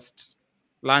and just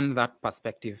learn that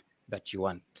perspective that you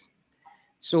want.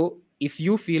 So if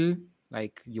you feel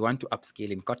like you want to upscale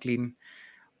in Kotlin,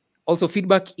 also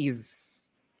feedback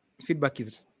is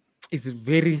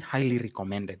very highly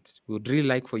recommended. We would really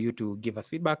like for you to give us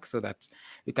feedback so that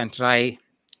we can try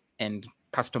and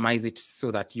customize it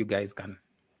so that you guys can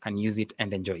use it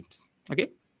and enjoy it.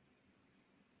 Okay.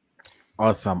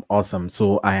 Awesome.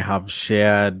 So I have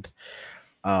shared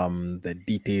the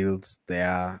details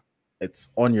there. It's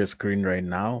on your screen right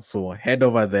now. So head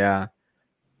over there,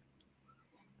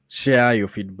 share your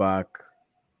feedback,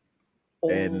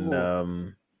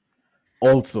 and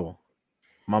also,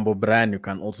 Mambo Brian, you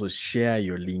can also share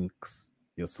your links,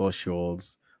 your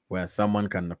socials, where someone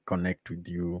can connect with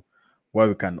you, where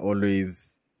we can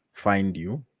always find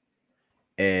you,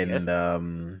 and Yes.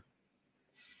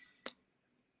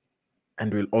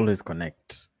 And we'll always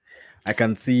connect. I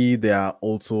can see there are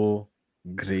also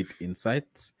great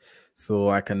insights. So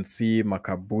I can see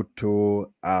Makabuto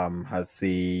has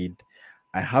said,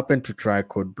 I happen to try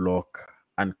CodeBlock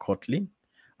and Kotlin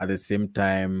at the same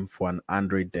time for an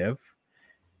Android dev.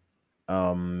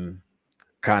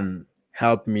 Can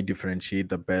help me differentiate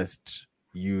the best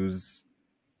use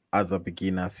as a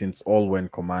beginner, since all when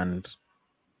command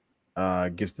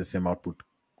gives the same output.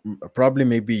 Probably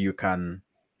maybe you can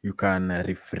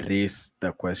rephrase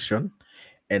the question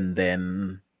and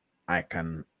then I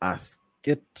can ask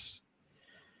it.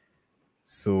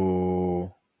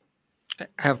 So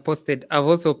I've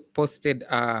also posted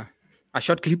a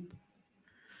short clip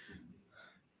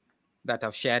that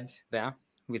I've shared there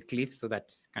with Cliff so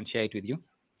that I can share it with you.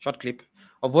 Short clip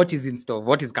of what is in store,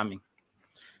 what is coming.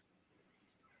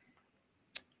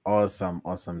 awesome.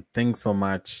 Thanks so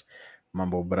much,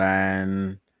 Mambo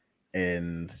Brian,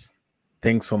 and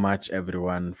thanks so much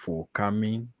everyone for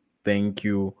coming. Thank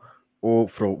you all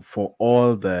for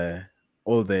all the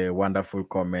wonderful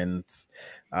comments.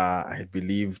 I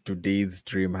believe today's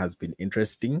stream has been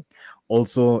interesting.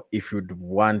 Also, if you'd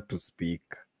want to speak,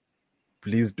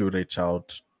 please do reach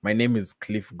out. My name is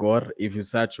Cliff Gore. If you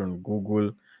search on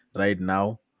Google right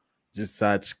now, just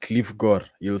search Cliff Gore.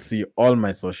 You'll see all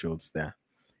my socials there.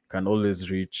 You can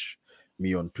always reach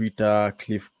me on Twitter,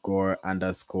 Cliff Gore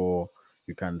 _.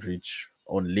 You can reach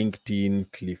on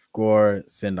LinkedIn, Cliff Gore,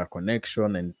 send a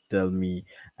connection and tell me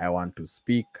I want to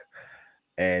speak.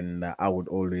 And I would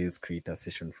always create a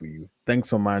session for you. Thanks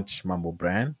so much, Mambo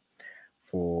Brian,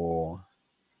 for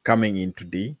coming in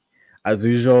today. As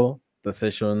usual, the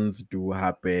sessions do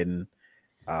happen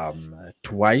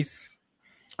twice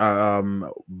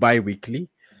bi-weekly.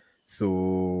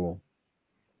 So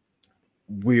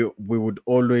we would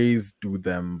always do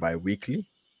them bi-weekly.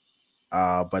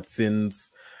 But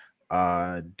since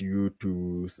due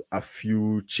to a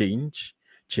few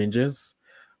changes,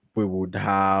 we would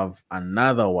have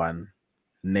another one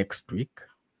next week.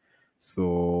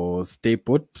 So stay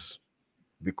put,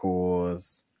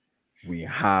 because we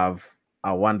have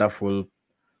a wonderful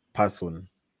person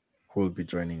who will be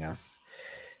joining us.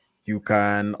 You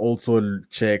can also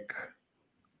check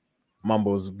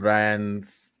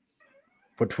Brian's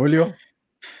portfolio,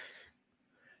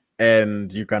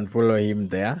 and you can follow him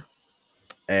there.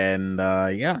 And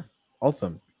yeah,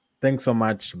 awesome. Thanks so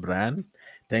much, Brian.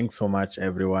 Thanks so much,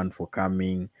 everyone, for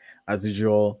coming. As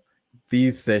usual,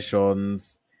 these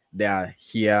sessions, they are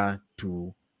here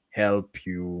to help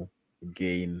you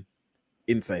gain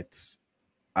insights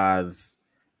as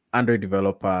Android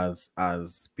developers,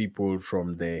 as people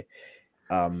from the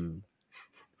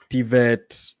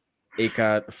TVET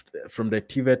ACAT, from the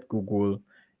TVET Google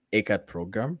ACAT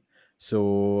program.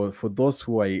 So for those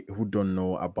who don't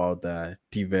know about the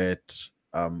TVET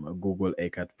Google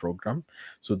ACAT program,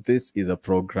 so this is a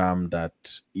program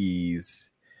that is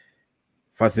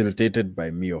facilitated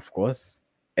by me, of course,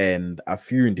 and a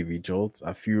few individuals,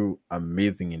 a few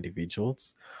amazing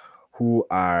individuals who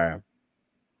are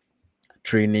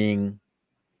training,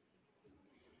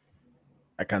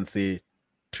 I can say,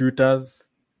 tutors,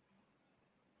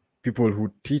 people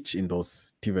who teach in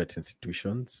those TVET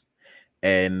institutions,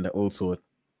 and also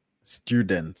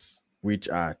students, which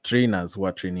are trainers who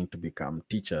are training to become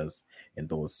teachers in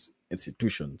those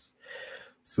institutions.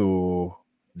 So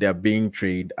they're being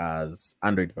trained as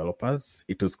Android developers.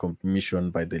 It was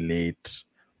commissioned by the late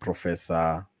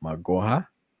Professor Magoha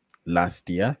last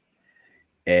year,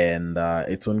 and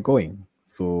it's ongoing.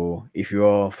 So if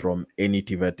you're from any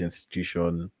TVET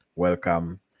institution,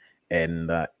 welcome. And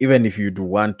even if you do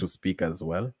want to speak as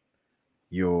well,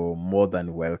 you're more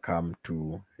than welcome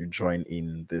to join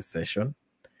in this session.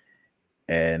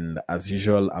 And as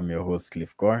usual, I'm your host,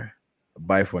 Cliff Gore.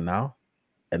 Bye for now,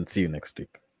 and see you next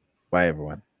week. Bye,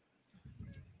 everyone.